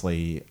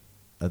 honestly,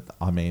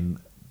 I mean,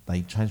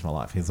 they changed my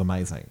life. He's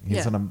amazing.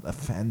 He's a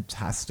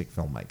fantastic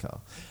filmmaker.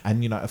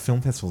 And, a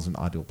film festival is an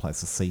ideal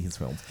place to see his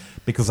films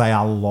because they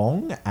are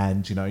long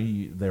and,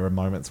 there are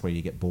moments where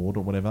you get bored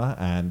or whatever.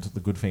 And the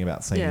good thing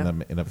about seeing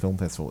them in a film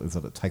festival is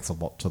that it takes a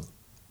lot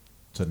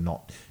to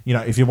not,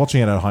 if you're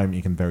watching it at home,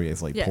 you can very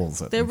easily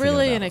pause it. They're and forget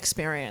really about an it.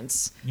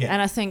 experience. Yeah.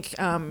 And I think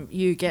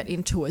you get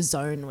into a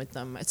zone with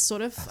them. It's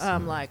sort of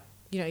like,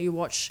 you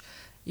watch,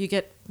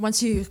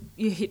 once you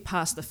hit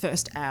past the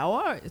first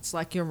hour, it's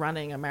like you're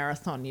running a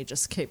marathon. You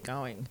just keep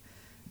going.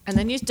 And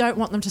then you don't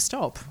want them to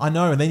stop. I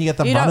know, and then you get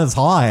the You don't- runner's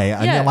high,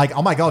 and Yeah. you're like,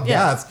 "Oh my god,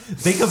 Yeah. yes!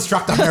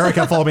 Deconstruct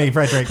America for me,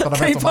 Frederick, for the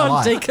rest Keep of my on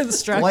life.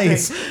 deconstructing.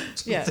 Please,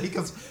 Yeah.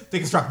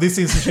 deconstruct this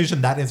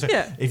institution, that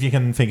institution. Yeah. If you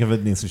can think of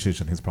an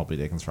institution, he's probably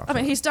deconstructing. I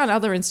mean, he's done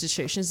other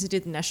institutions. He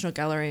did the National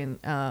Gallery in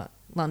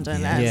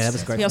London. Yeah. And Yeah, that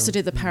was a great he also film.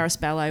 did the Paris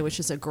Ballet, which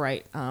is a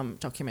great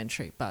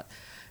documentary. But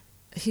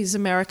his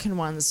American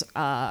ones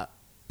are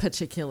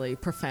particularly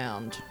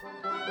profound.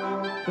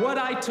 What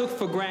I took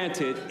for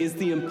granted is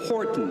the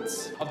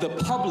importance of the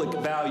public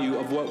value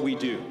of what we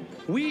do.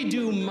 We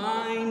do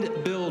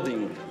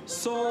mind-building,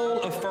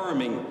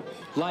 soul-affirming,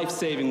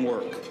 life-saving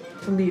work.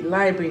 For me,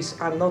 libraries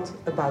are not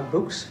about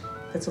books.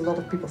 That's a lot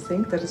of people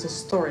think that it's a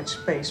storage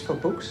space for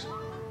books.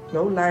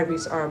 No,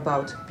 libraries are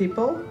about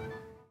people.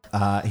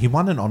 He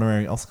won an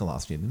honorary Oscar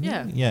last year, didn't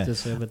Yeah. he? Yeah.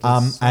 Deservedly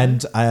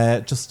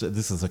And just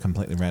this is a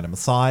completely random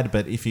aside,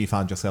 but if you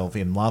find yourself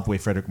in love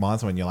with Frederick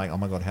Wiseman, you're like, oh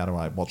my god, how do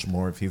I watch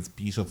more of his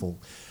beautiful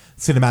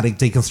cinematic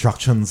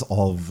deconstructions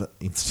of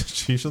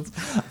institutions.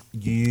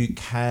 You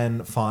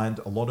can find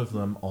a lot of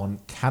them on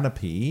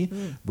Canopy,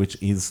 which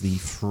is the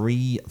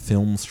free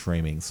film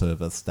streaming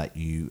service that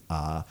you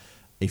are,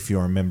 if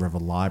you're a member of a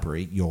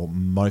library, you're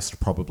most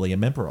probably a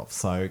member of.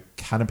 So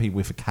Canopy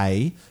with a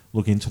K,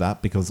 look into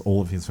that because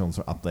all of his films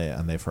are up there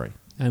and they're free.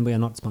 And we are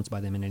not sponsored by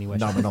them in any way.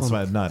 No, we're not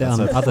sponsored. No, that's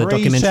other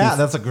documentary.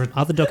 That's a good.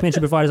 Other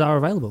documentary providers are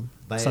available,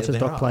 such as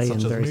DocPlay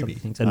and such as various Movie. other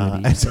things.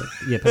 And Movie. So,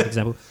 yeah, perfect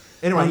example.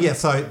 Anyway,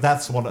 so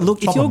that's one.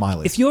 Look, top of my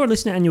list. if you're a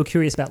listener and you're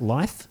curious about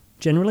life,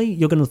 generally,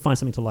 you're going to find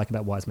something to like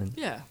about Wiseman.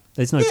 Yeah.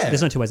 There's no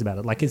two ways about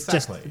it. Like it's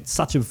just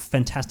such a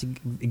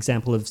fantastic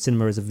example of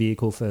cinema as a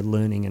vehicle for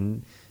learning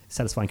and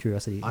satisfying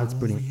curiosity. It's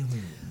brilliant.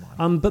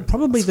 But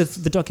probably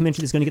the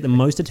documentary that's going to get the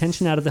most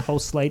attention out of the whole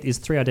slate is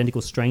Three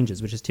Identical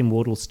Strangers, which is Tim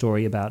Wardle's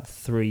story about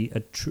three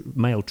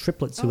male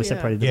triplets who were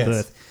separated at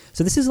birth.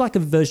 So this is like a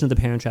version of The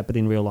Parent Trap, but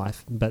in real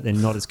life, but they're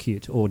not as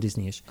cute or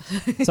Disney-ish.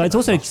 So it's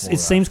also, it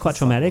seems quite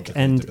traumatic,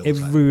 and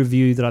every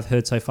review that I've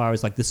heard so far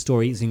is like, the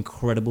story is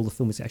incredible, the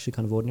film is actually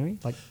kind of ordinary.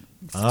 Like,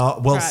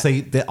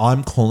 see,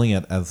 I'm calling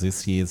it as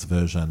this year's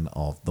version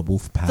of The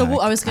Wolfpack.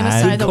 I was going to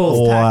say The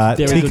Wolfpack.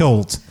 Or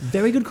Tickled.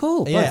 Very good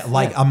call. Yeah,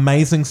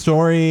 amazing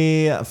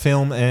story,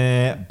 film,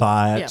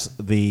 but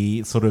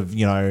the sort of,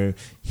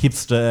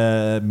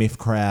 hipster myth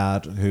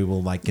crowd who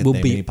will get their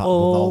mini part.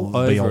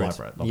 They'll be all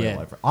over it. They'll be all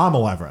over it. I'm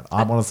all over it.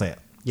 I want to see it.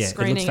 Yeah,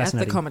 screening at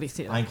the Comedy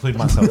Theatre. I include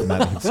myself in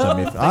that hipster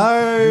myth.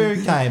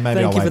 Okay,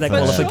 maybe I'll wait for that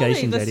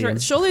qualification.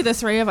 Surely the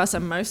three of us are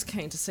most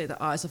keen to see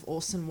The Eyes of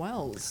Orson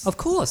Welles. Of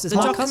course, it's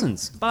Mark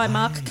Cousins. By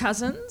Mark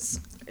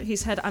Cousins.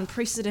 He's had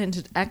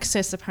unprecedented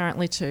access,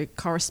 apparently, to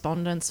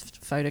correspondence,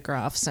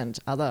 photographs, and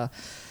other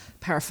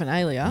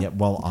paraphernalia. Yeah,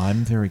 well,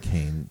 I'm very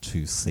keen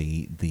to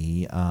see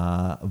the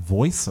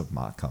voice of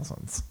Mark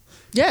Cousins.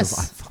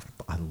 Yes.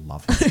 I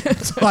love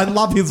his I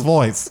love his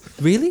voice.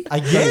 Really?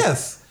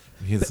 Yes.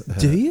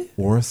 Do you?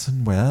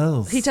 Orson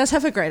Welles. He does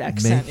have a great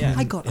accent. Yeah.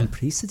 I got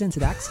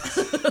unprecedented access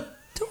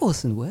to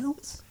Orson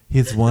Welles.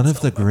 He's one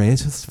of the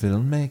greatest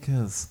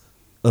filmmakers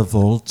of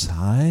all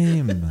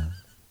time.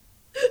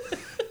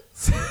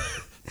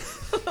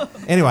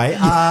 Anyway,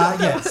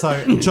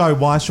 so Joe,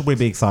 why should we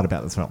be excited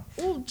about this film?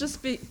 Well,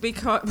 just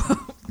because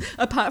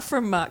apart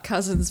from Mark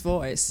Cousins'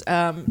 voice,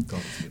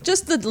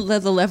 just the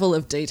level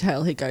of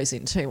detail he goes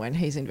into when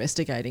he's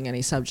investigating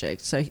any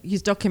subject. So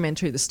his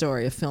documentary, The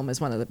Story of Film,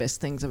 is one of the best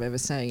things I've ever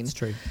seen. It's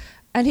true.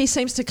 And he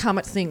seems to come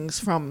at things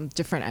from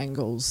different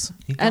angles.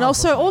 And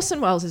also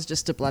Orson Welles is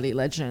just a bloody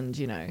legend,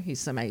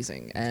 he's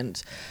amazing.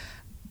 And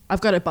I've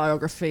got a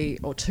biography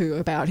or two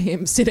about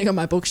him sitting on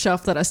my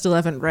bookshelf that I still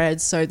haven't read.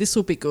 So this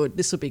will be good.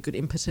 This will be good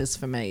impetus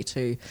for me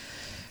to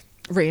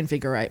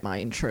reinvigorate my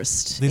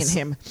interest in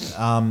him.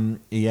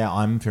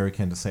 I'm very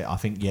keen to see. I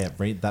think,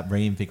 that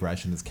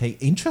reinvigoration is key.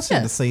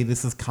 Interesting to see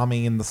this is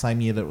coming in the same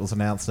year that it was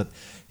announced that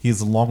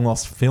his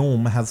long-lost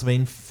film has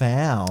been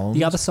found.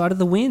 The Other Side of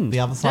the Wind. The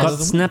Other Side of the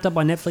Wind. Snapped up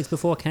by Netflix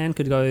before Cannes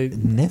could go.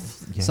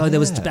 So there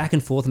was back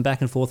and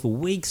forth for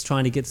weeks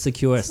trying to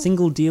secure a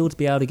single deal to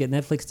be able to get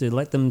Netflix to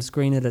let them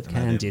screen it at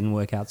Cannes. Didn't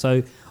work out.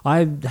 So I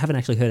haven't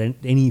actually heard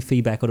any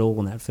feedback at all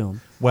on that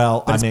film.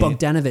 Well, but it's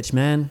Bogdanovich,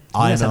 man. He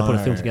knows how to put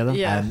a film together.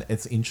 Yeah. And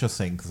it's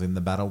interesting because in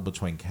the battle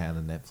between Cannes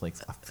and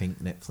Netflix, I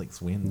think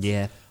Netflix wins.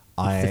 Yeah.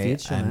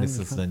 This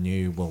is the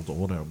new world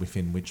order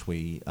within which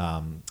we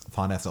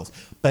find ourselves.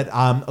 But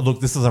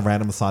look, this is a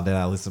random aside that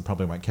our listeners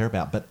probably won't care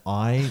about. But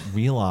I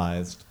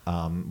realised,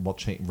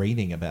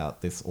 reading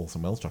about this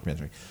Orson Welles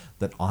documentary,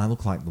 that I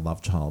look like the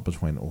love child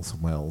between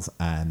Orson Welles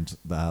and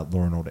Law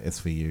and Order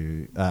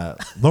SVU,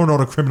 Law and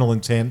Order Criminal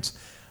Intent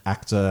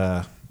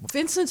actor.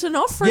 Vincent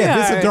D'Onofrio. Yeah,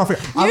 Vincent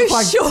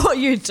D'Onofrio. Sure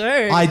you do.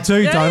 I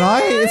do, don't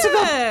I? Isn't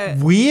that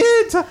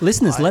weird?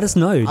 Listeners, let us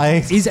know.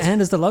 Is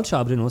Anders the love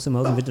child between Orson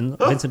Welles and Vincent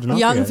D'Onofrio?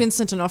 Young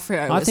Vincent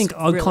D'Onofrio. I think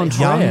really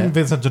young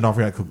Vincent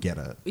D'Onofrio could get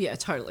it. Yeah,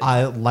 totally.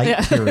 Late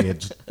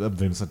period of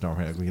Vincent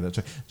D'Onofrio could get it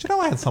too. Do you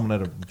know I had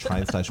someone at a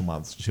train station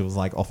once? She was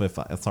like off her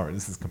face. Sorry,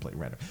 this is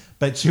completely random.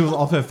 But she was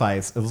off her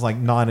face. It was like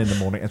 9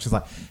 a.m. and she's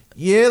like,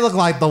 "You look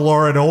like the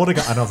Law and Order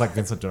guy." And I was like,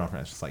 "Vincent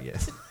D'Onofrio." She's like,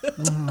 "Yes."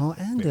 Oh,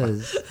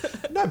 Anders.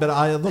 No, but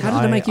how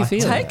did it make you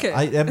feel? Take it.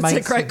 It's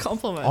a great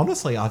compliment.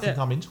 Honestly, I think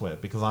I'm into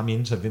it because I'm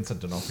into Vincent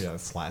D'Onofrio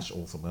 /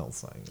 Orson Welles.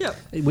 So. Yeah,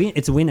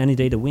 it's a win and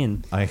indeed a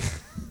win.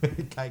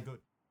 Okay, good.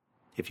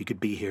 If you could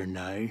be here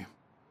now,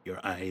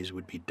 your eyes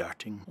would be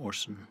darting,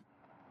 Orson.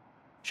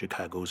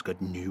 Chicago's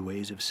got new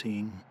ways of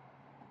seeing.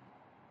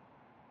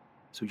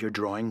 So your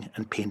drawing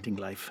and painting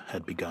life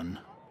had begun.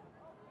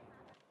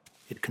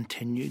 It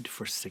continued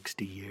for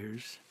 60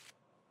 years.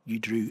 You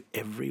drew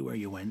everywhere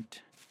you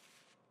went.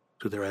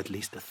 So there are at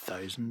least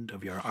 1,000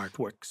 of your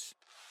artworks.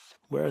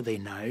 Where are they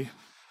now?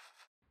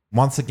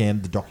 Once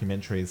again, the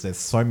documentaries, there's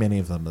so many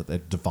of them that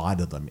they've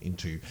divided them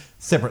into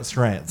separate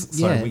strands.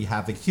 So we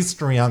have the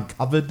History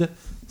Uncovered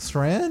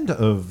strand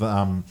of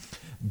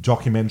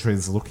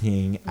documentaries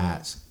looking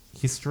at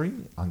history,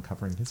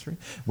 uncovering history.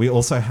 We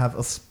also have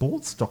a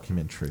sports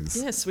documentaries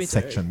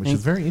section, which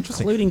is very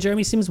interesting. Including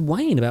Jeremy Sims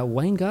Wayne, about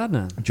Wayne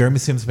Gardner. Jeremy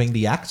Sims being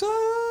the actor?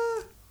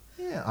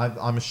 Yeah,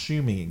 I'm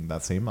assuming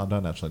that's him. I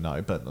don't actually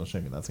know, but I'm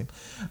assuming that's him.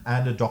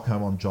 And a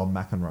doco on John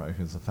McEnroe,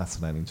 who's a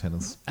fascinating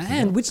tennis player.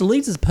 And which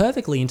leads us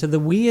perfectly into the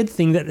weird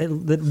thing that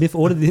Miff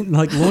ordered,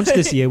 launched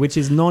this year, which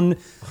is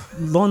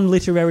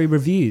non-literary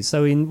reviews.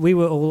 So we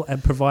were all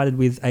provided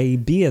with a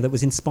beer that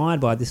was inspired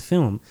by this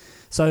film.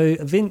 So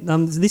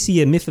this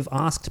year, Miff have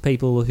asked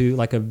people who,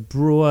 like a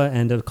brewer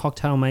and a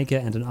cocktail maker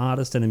and an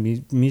artist and a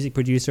music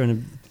producer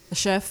and a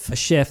chef. A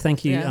chef,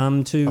 thank you,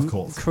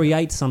 to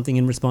create something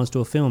in response to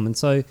a film. And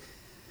so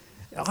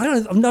I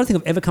don't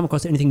think I've ever come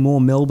across anything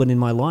more Melbourne in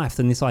my life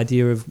than this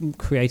idea of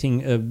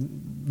creating a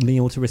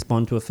meal to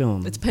respond to a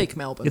film. It's peak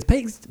Melbourne. It's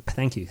peak.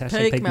 Thank you.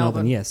 Peak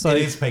Melbourne. Yes. So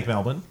it is peak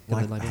Melbourne.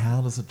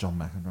 How does a John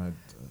McEnroe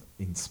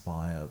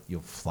inspire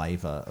your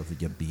flavour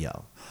of your beer?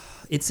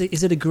 Is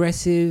it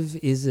aggressive?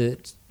 Is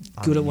it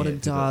good at what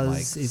it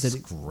does? Is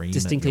it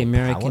distinctly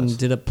American? Palate?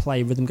 Did it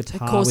play rhythm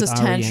guitar? It causes with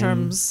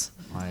tantrums.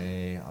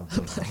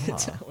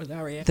 With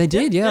R.E.M. They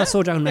did, yeah. I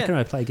saw John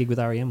McEnroe play a gig with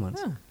R.E.M.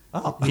 once.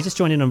 Oh. He just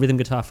joined in on rhythm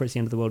guitar for It's the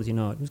End of the World As You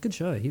Know It. It was a good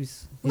show.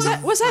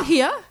 Was that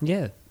here?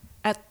 Yeah.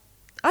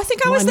 I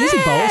think I was there.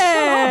 Music Bowl.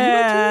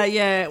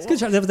 Yeah. It's good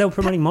show. They were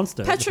promoting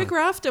Monster. Patrick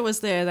Rafter was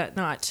there that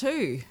night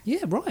too. Yeah,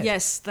 right.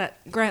 Yes, that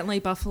Grant Lee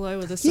Buffalo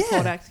with the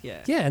support act.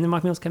 Yeah. Yeah, and then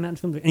Mike Mills came out and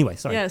filmed it. Anyway,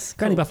 sorry. Yes.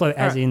 Grant Lee cool. Buffalo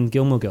as in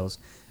Gilmore Girls,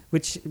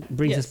 which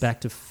brings us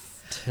back to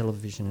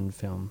television and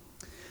film.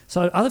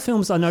 So other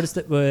films I noticed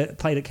that were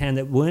played at Cannes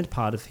that weren't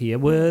part of here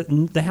were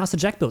The House that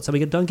Jack Built. So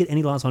we don't get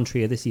any Lars von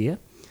Trier this year.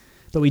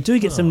 But we do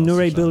get some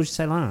Nuri Bilge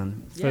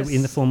Ceylan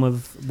in the form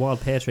of Wild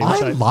Pear Tree.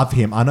 I love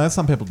him. I know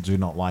some people do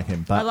not like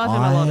him, but I love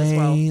him a lot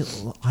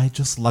as well. I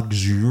just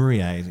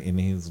luxuriate in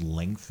his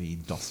lengthy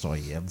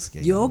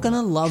Dostoevsky. You're going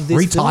to love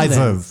this film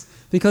then,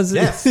 because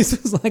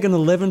this was like an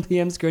 11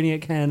 p.m. screening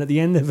at Cannes at the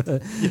end of a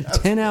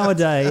 10-hour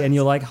day, and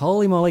you're like,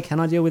 holy moly, can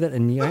I deal with it?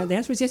 And the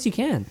answer is yes, you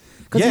can.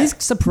 Because it is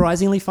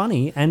surprisingly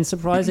funny and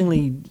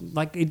surprisingly,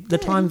 the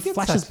time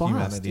flashes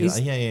by.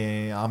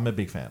 Yeah. I'm a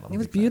big fan. It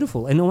was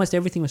beautiful. And almost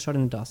everything was shot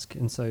in the dusk.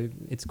 And so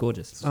it's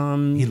gorgeous.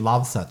 He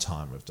loves that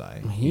time of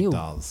day. He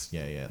does.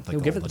 Yeah. He'll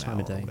give it the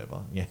time of day.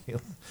 Yeah,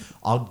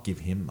 I'll give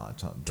him my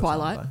time.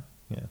 Twilight? Time of day.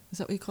 Yeah. Is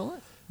that what you call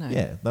it? No.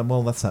 Yeah.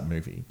 Well, that's that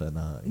movie. But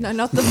no,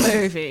 not the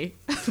movie.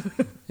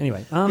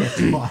 Anyway, other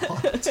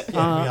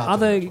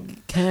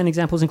Cannes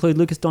examples include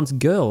Lucas Don's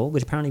Girl,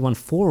 which apparently won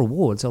 4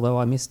 awards, although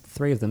I missed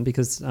 3 of them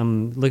because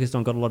Lucas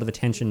Don got a lot of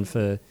attention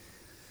for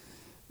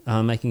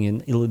making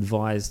an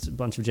ill-advised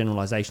bunch of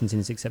generalizations in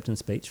his acceptance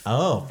speech.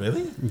 Oh,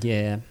 really?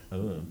 Yeah.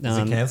 Is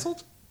he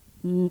cancelled?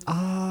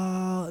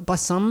 By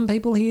some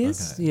people he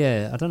is. Okay.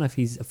 Yeah, I don't know if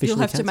he's officially You'll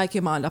have cancelled. to make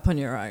your mind up on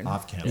your own.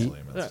 I've cancelled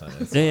him.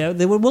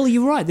 Well,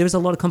 you're right. There is a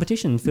lot of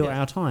competition for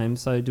our time,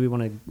 so do we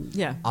want to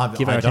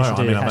give our attention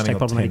to hashtag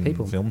problematic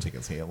people? Film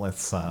tickets here.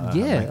 Let's make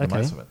the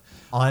most of it.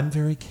 I'm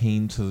very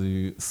keen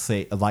to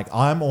see,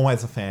 I'm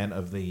always a fan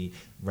of the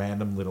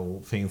random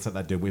little things that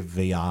they do with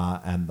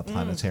VR and the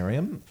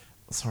planetarium.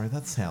 Sorry,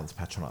 that sounds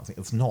patronising.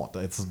 It's not.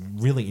 It's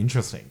really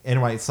interesting.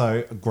 Anyway,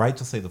 so great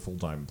to see the Full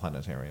Dome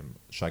Planetarium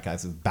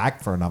Showcase is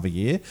back for another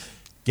year.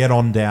 Get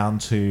on down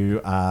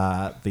to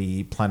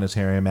the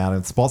planetarium out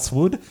in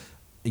Spotswood.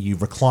 You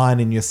recline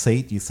in your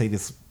seat. You see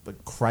this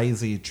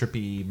crazy,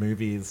 trippy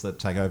movies that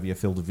take over your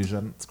field of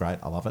vision. It's great.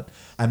 I love it.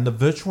 And the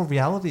virtual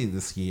reality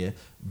this year,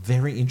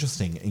 very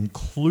interesting,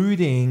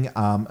 including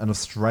an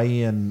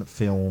Australian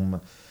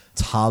film,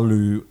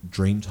 Talu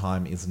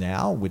Dreamtime Is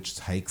Now, which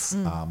takes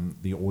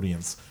the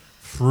audience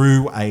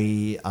through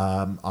I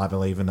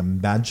believe, an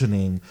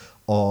imagining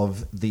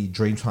of the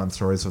Dreamtime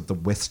stories of the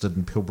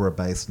Western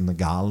Pilbara-based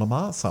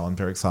Ngarluma. So I'm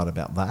very excited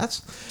about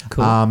that.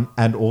 Cool.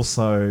 And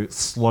also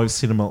slow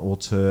cinema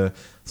auteur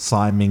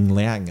Tsai Ming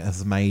Liang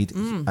has made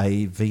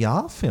a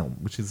VR film,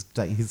 which is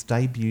his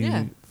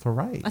debut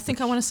foray. I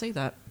think I want to see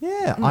that.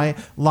 Yeah.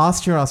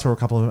 Last year I saw a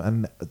couple of them,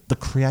 and the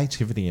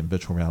creativity in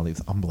virtual reality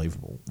is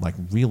unbelievable,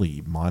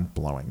 really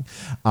mind-blowing.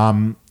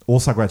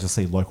 Also great to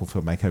see local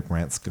filmmaker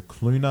Grant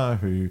Scicluna,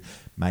 who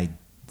made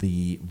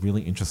the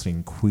really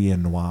interesting queer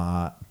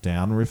noir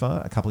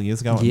Downriver a couple of years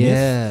ago.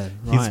 Yeah,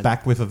 He's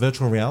back with a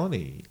virtual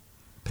reality.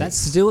 That's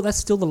still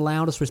the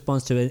loudest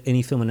response to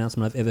any film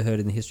announcement I've ever heard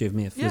in the history of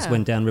MIF. Was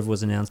when Downriver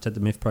was announced at the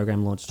MIF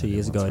program launch 2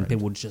 years ago, and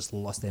people just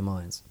lost their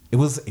minds. It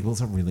was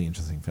a really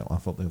interesting film. I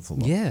thought there was a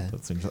lot. Yeah.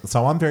 That's interesting.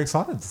 So I'm very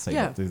excited to see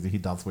what he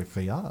does with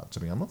VR. To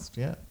be honest,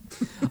 yeah.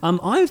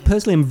 I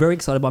personally am very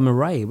excited by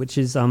Mirai, which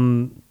is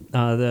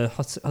the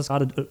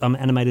Hosoda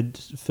animated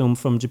film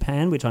from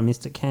Japan, which I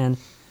missed at Cannes.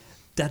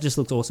 That just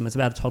looks awesome. It's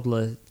about a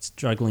toddler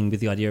struggling with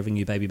the idea of a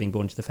new baby being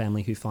born to the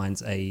family who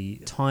finds a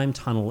time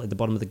tunnel at the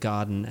bottom of the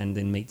garden and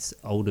then meets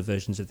older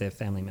versions of their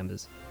family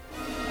members.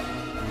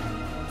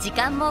 時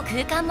間も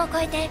空間も超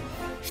えて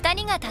2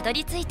人がたど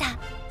り着いた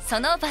そ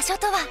の場所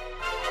とは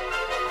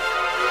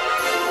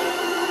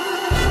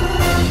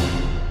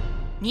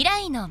未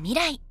来の未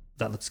来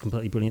that looks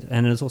completely brilliant.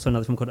 And there's also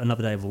another film called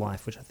Another Day of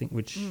Life, which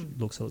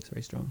looks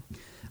very strong.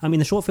 In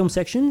the short film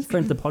section,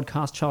 friend of the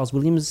podcast, Charles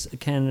Williams,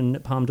 Cannes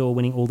Palme d'Or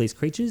winning All These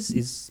Creatures,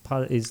 is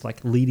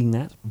like leading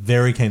that.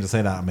 Very keen to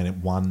see that. I mean, it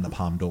won the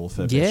Palme d'Or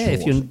for Best Short.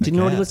 If you didn't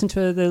already listen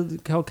to the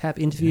Cold Cap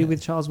interview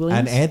with Charles Williams.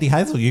 And Andy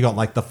Hazel, you got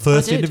like the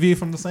first interview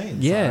from the scene.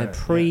 Yeah,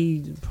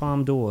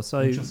 pre-Palme d'Or.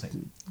 So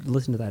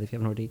listen to that if you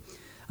haven't already.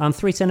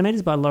 3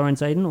 Centimetres by Lauren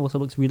Zayden also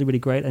looks really, really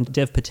great. And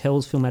Dev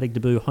Patel's filmatic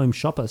debut, Home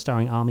Shopper,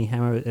 starring Armie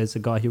Hammer as a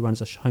guy who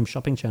runs a home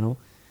shopping channel,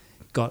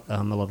 got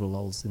a lot of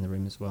lols in the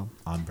room as well.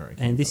 I'm very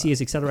keen And this for that.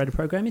 year's accelerated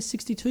program is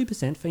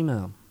 62%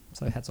 female.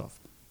 So hats off.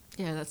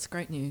 Yeah, that's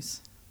great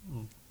news.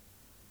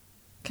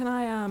 Can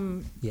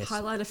I Yes.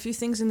 highlight a few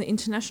things in the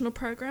international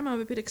program I'm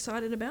a bit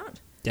excited about?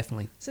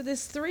 Definitely. So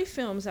there's 3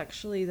 films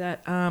actually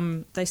that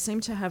they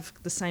seem to have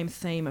the same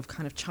theme of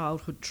kind of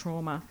childhood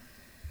trauma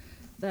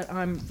that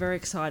I'm very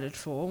excited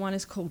for. One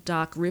is called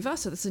Dark River.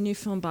 So it's a new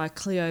film by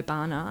Cleo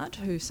Barnard,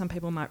 who some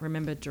people might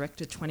remember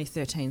directed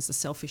 2013's The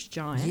Selfish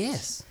Giant.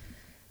 Yes.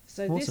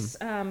 So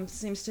Awesome. this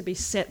seems to be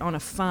set on a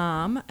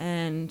farm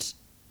and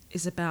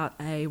is about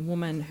a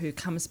woman who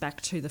comes back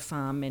to the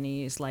farm many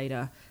years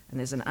later, and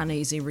there's an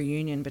uneasy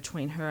reunion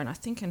between her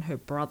and her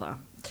brother.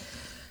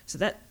 So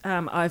that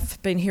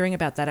I've been hearing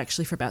about that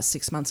actually for about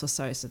 6 months or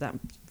so that I'm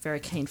very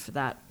keen for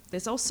that.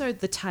 There's also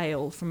The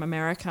Tale from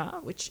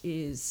America, which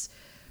is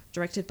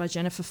directed by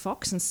Jennifer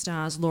Fox and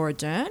stars Laura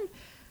Dern,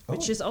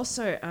 which is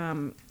also,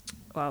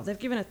 they've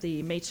given it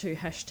the Me Too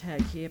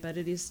hashtag here, but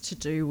it is to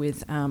do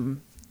with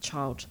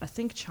child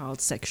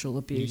sexual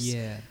abuse.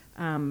 Yeah.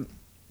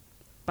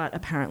 But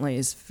apparently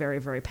is very,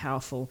 very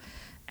powerful.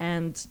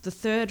 And the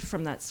third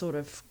from that sort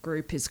of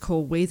group is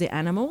called We the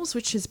Animals,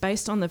 which is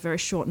based on the very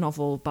short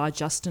novel by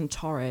Justin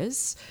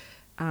Torres,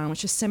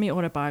 which is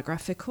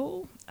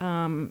semi-autobiographical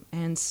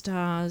and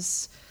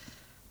stars,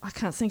 I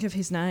can't think of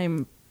his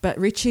name, but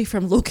Richie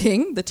from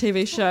Looking, the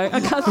TV show. I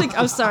can't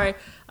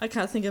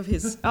think of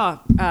his...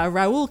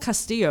 Raul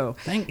Castillo.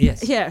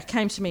 Yes. Yeah,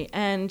 came to me.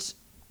 And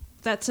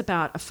that's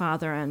about a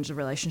father and a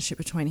relationship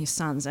between his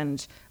sons.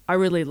 And I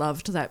really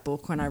loved that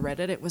book when I read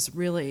it. It was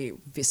really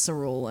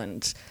visceral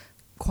and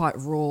quite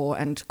raw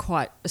and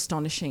quite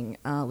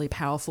astonishingly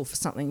powerful for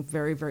something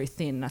very, very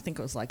thin. I think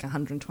it was like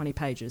 120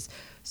 pages.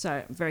 So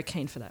I'm very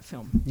keen for that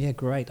film. Yeah,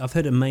 great. I've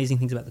heard amazing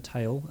things about The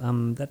Tale.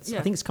 I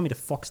think it's coming to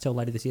Foxtel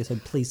later this year, so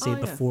please see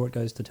it before it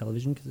goes to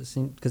television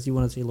because you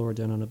want to see Laura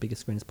Dern on a bigger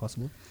screen as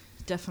possible.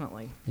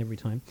 Definitely. Every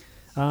time.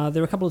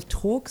 There are a couple of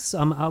talks.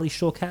 Ali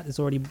Shawkat has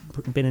already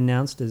been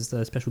announced as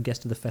the special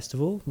guest of the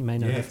festival. You may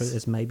know her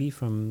as Maybe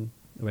from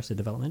Arrested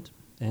Development,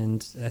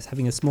 and as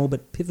having a small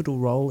but pivotal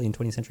role in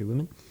 20th Century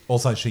Women.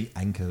 Also, she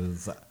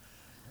anchors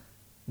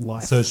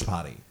Life. Search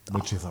Party,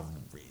 which is a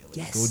really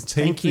good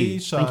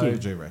TV show. Thank you.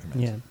 Do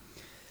recommend. Yeah.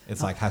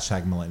 It's like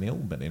hashtag millennial,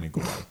 but in a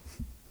good way.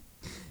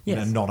 Yes.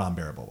 In a not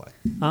unbearable way.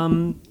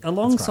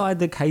 Alongside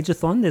the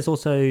Cageathon, there's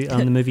also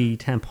the movie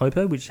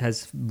Tampopo, which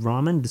has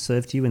ramen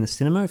served to you in the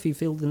cinema if you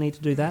feel the need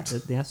to do that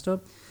at the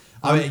Astor.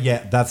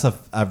 That's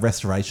a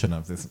restoration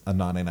of a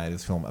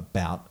 1980s film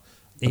about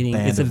a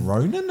band of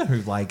Ronin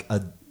who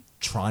are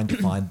trying to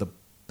find the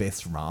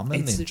best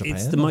ramen in Japan.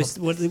 It's the most.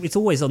 It's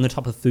always on the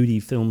top of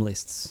foodie film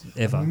lists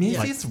ever.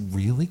 MIFF is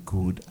really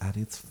good at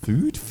its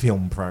food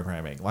film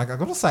programming. I've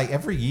got to say,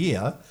 every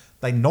year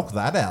they knock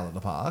that out of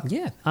the park.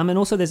 Yeah. And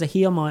also there's a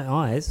Hear My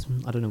Eyes.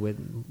 I don't know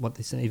what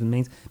this even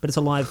means, but it's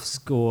a live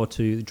score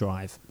to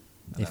Drive.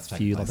 If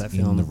you love that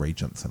film. In the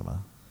Regent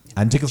Cinema.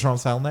 And tickets are on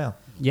sale now.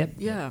 Yep.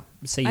 Yeah.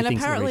 See and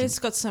apparently it's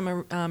got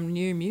some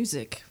new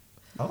music.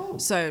 Oh.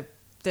 So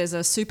there's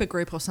a super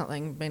group or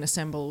something being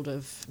assembled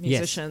of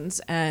musicians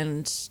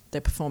and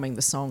they're performing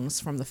the songs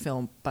from the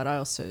film. But I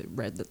also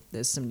read that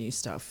there's some new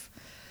stuff.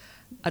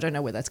 I don't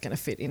know where that's going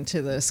to fit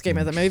into the scheme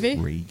of the movie.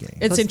 Intriguing.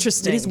 It's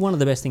interesting. It is one of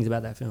the best things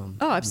about that film.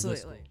 Oh,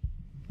 absolutely.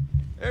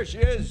 There she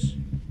is.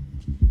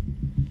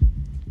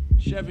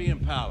 Chevy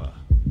Impala,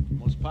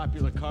 most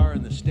popular car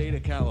in the state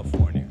of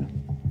California.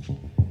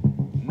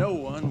 No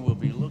one will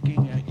be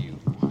looking at you.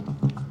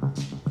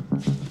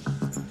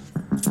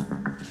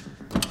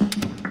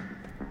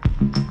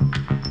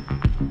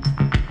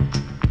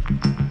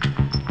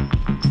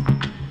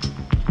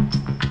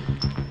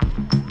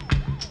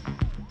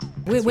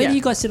 Where do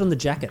you guys sit on the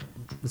jacket?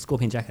 The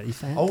Scorpion jacket? Are you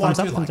fan? Oh, thumbs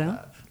I up, do thumbs like down?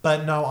 that.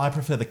 But no, I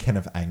prefer the Ken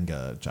of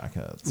Anger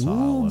jacket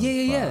style. Ooh,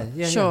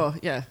 yeah. Sure,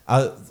 yeah.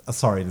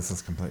 Sorry, this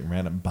is completely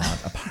random,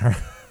 but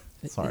apparently...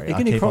 Sorry, Are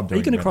you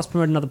going to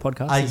cross-promote another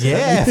podcast?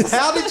 Yeah.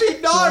 How did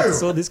you know? I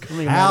saw this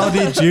coming. How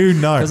did you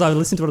know? Because I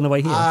listened to it on the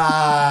way here.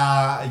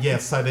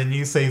 Yes, so the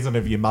new season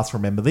of You Must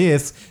Remember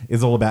This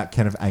is all about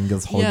Kenneth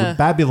Anger's Hollywood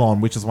Babylon,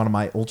 which is one of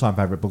my all-time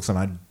favourite books, and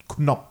I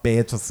could not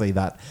bear to see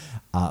that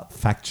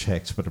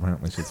fact-checked, but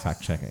apparently she's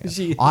fact-checking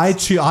it. I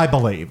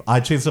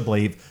choose to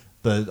believe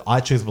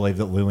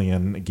that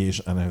Lillian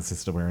Gish and her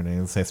sister were in an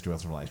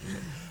incestuous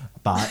relationship.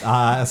 But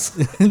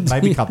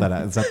maybe cut that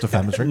out. Is that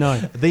defamatory? No.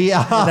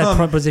 That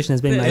proposition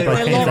has been made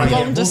by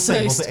long We'll see.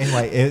 deceased.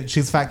 Anyway,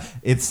 she's fact.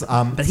 It's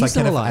But he's so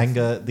still Kenneth alive.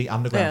 Anger, the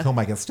underground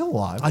filmmaker, still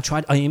alive. I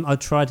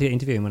tried to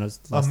interview him when I was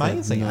last there.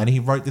 Amazing. And he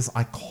wrote this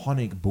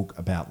iconic book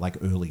about like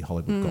early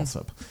Hollywood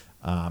gossip.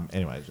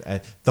 Anyway,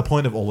 the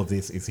point of all of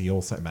this is he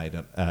also made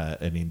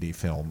an indie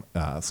film,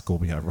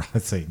 Scorpio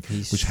Rising,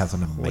 which has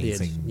an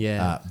amazing,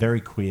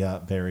 very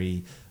queer,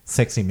 very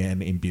sexy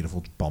men in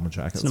beautiful bomber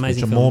jackets, which are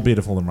film. more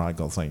beautiful than Ryan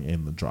Gosling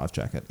in the Drive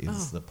jacket,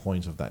 is the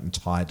point of that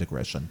entire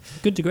digression.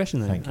 Good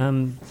digression, though. Thank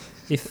you.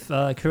 If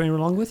Karina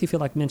Longworth, you feel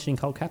like mentioning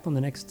Cult Cap on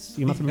the next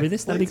You Muffin Read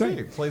This, that'd be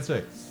great. Please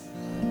do.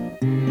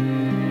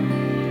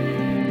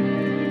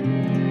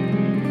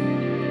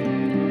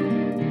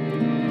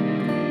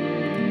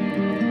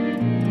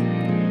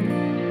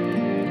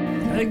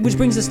 Which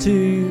brings us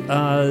to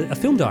a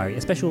film diary,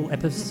 a special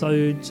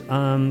episode,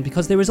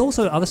 because there is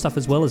also other stuff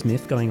as well as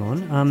MIF going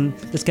on.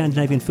 The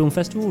Scandinavian Film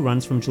Festival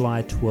runs from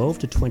July 12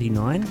 to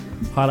 29.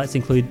 Highlights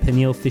include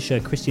Pernille Fischer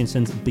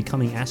Christiansen's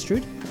Becoming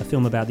Astrid, a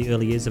film about the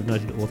early years of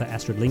noted author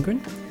Astrid Lindgren.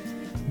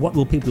 What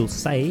Will People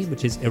Say,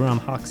 which is Iram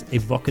Hak's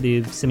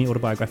evocative,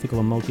 semi-autobiographical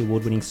and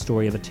multi-award winning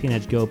story of a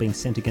teenage girl being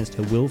sent against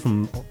her will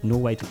from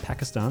Norway to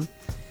Pakistan.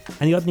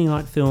 And the opening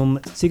night film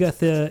Sigurd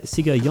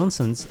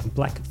Jonsson's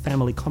black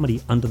family comedy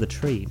Under the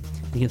Tree.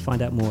 You can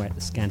find out more at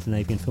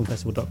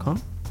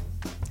scandinavianfilmfestival.com.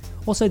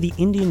 Also, the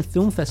Indian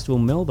Film Festival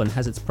Melbourne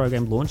has its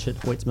program launch at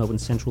Hoyts Melbourne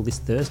Central this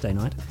Thursday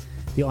night.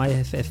 The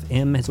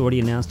IFFM has already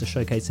announced a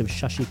showcase of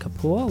Shashi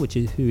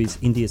Kapoor, who is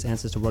India's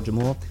answer to Roger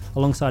Moore,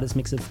 alongside its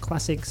mix of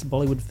classics,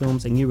 Bollywood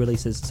films and new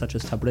releases such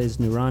as Tabrez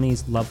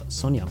Noorani's Love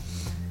Sonia.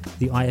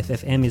 The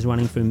IFFM is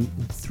running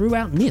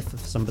throughout MIF for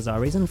some bizarre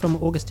reason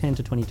from August 10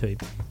 to 22. You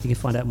can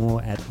find out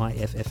more at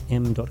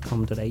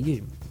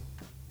iffm.com.au.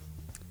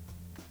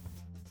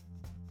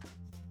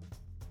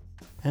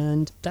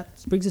 And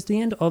that brings us to the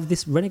end of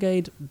this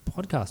Renegade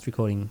podcast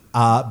recording.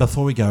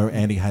 Before we go,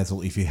 Andy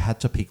Hazel, if you had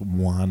to pick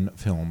one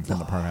film from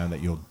the program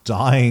that you're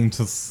dying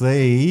to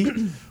see,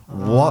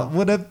 what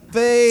would it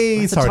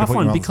be? It's a tough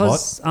one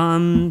because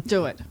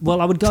do it.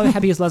 Well, I would go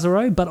Happy as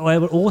Lazaro, but I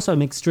would also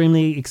am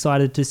extremely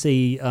excited to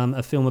see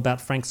a film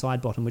about Frank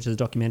Sidebottom, which is a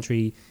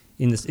documentary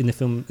in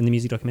the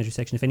music documentary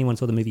section. If anyone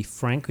saw the movie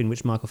Frank, in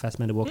which Michael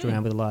Fassbender walked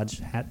around with a large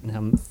hat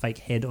and fake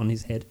head on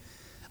his head.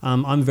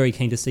 I'm very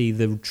keen to see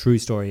the true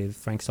story of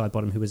Frank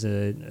Sidebottom, who was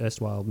an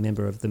erstwhile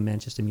member of the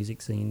Manchester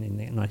music scene in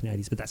the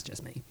 1980s, but that's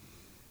just me.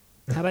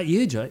 How about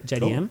you,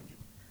 JDM?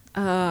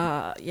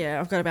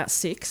 Yeah, I've got about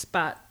 6,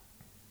 but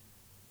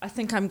I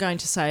think I'm going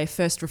to say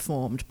First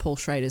Reformed, Paul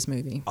Schrader's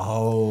movie.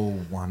 Oh,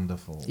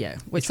 wonderful. Yeah,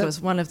 which was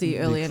one of the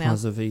early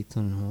Because of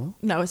Ethan Hawke?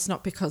 No, it's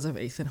not because of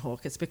Ethan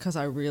Hawke. It's because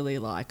I really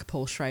like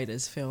Paul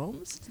Schrader's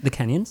films. The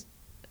Canyons?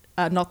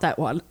 Not that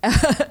one.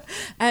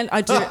 And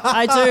I do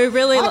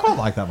really I quite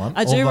like that one.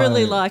 I do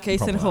really like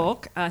Ethan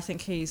Hawke. I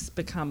think he's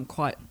become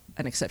quite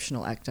an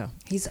exceptional actor.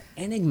 He's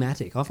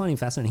enigmatic. I find him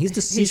fascinating. His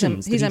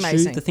decisions, he's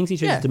amazing. The things he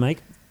chooses to make,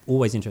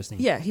 always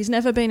interesting. Yeah, he's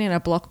never been in a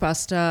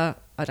blockbuster,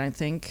 I don't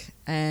think.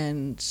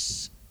 And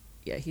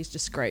yeah, he's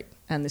just great.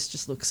 And this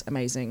just looks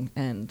amazing.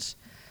 And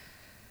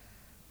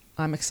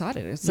I'm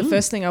excited. It's the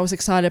first thing I was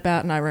excited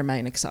about, and I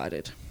remain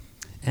excited.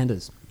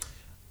 Anders.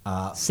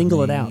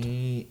 Single it out.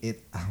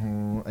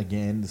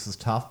 Again, this is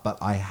tough, but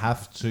I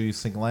have to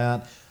single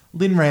out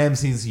Lynn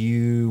Ramsey's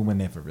You Were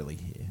Never Really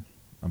Here.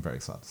 I'm very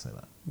excited to see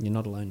that. You're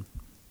not alone.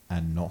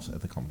 And not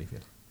at the Comedy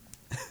Theatre.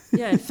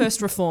 Yeah, and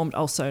First Reformed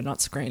also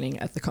not screening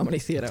at the Comedy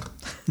Theatre.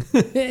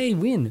 Hey,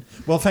 win.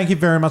 Well, thank you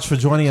very much for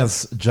joining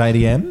us,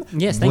 JDM.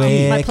 Yes, thank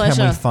you. My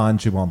pleasure. Where can we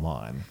find you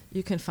online?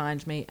 You can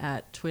find me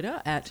at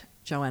Twitter at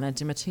Joanna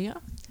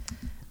Dimatia.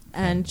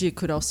 And you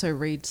could also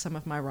read some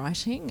of my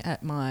writing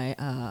at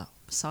my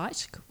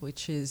site,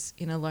 which is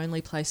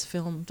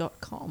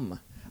inalonelyplacefilm.com.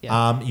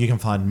 You can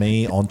find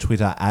me on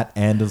Twitter at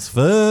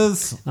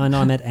AndersVers. And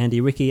I'm at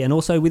Andy Ricky. And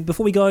also,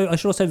 before we go, I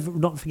should also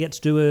not forget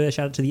to do a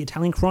shout out to the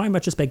Italian Crime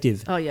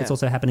Retrospective. Oh, yeah. It's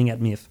also happening at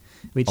MIF,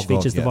 which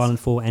features the violent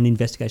fall and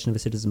investigation of a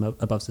citizen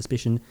above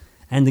suspicion,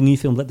 and the new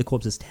film Let the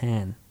Corpses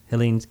Tan,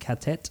 Helene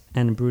Catet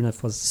and Bruno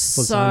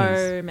Fossanis.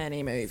 So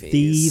many movies.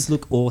 These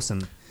look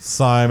awesome.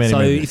 So many movies.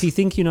 So if you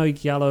think you know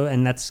Giallo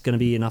and that's going to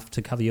be enough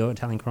to cover your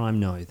Italian crime,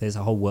 no. There's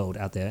a whole world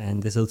out there,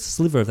 and there's a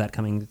sliver of that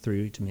coming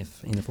through to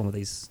MIF in the form of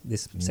this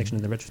section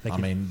of the retrospective.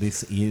 I mean,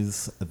 this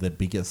is the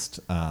biggest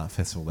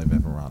festival they've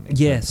ever run.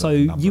 Yeah, so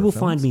you will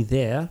find me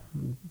there,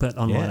 but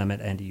online I'm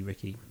at Andy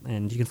Ricky.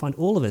 And you can find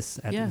all of us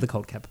at The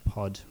Cult Cap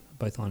Pod,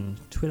 both on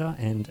Twitter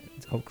and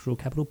the Cultural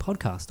Capital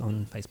Podcast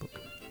on Facebook.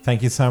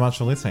 Thank you so much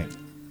for listening.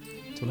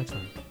 Until next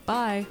time.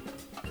 Bye.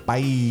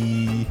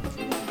 Bye.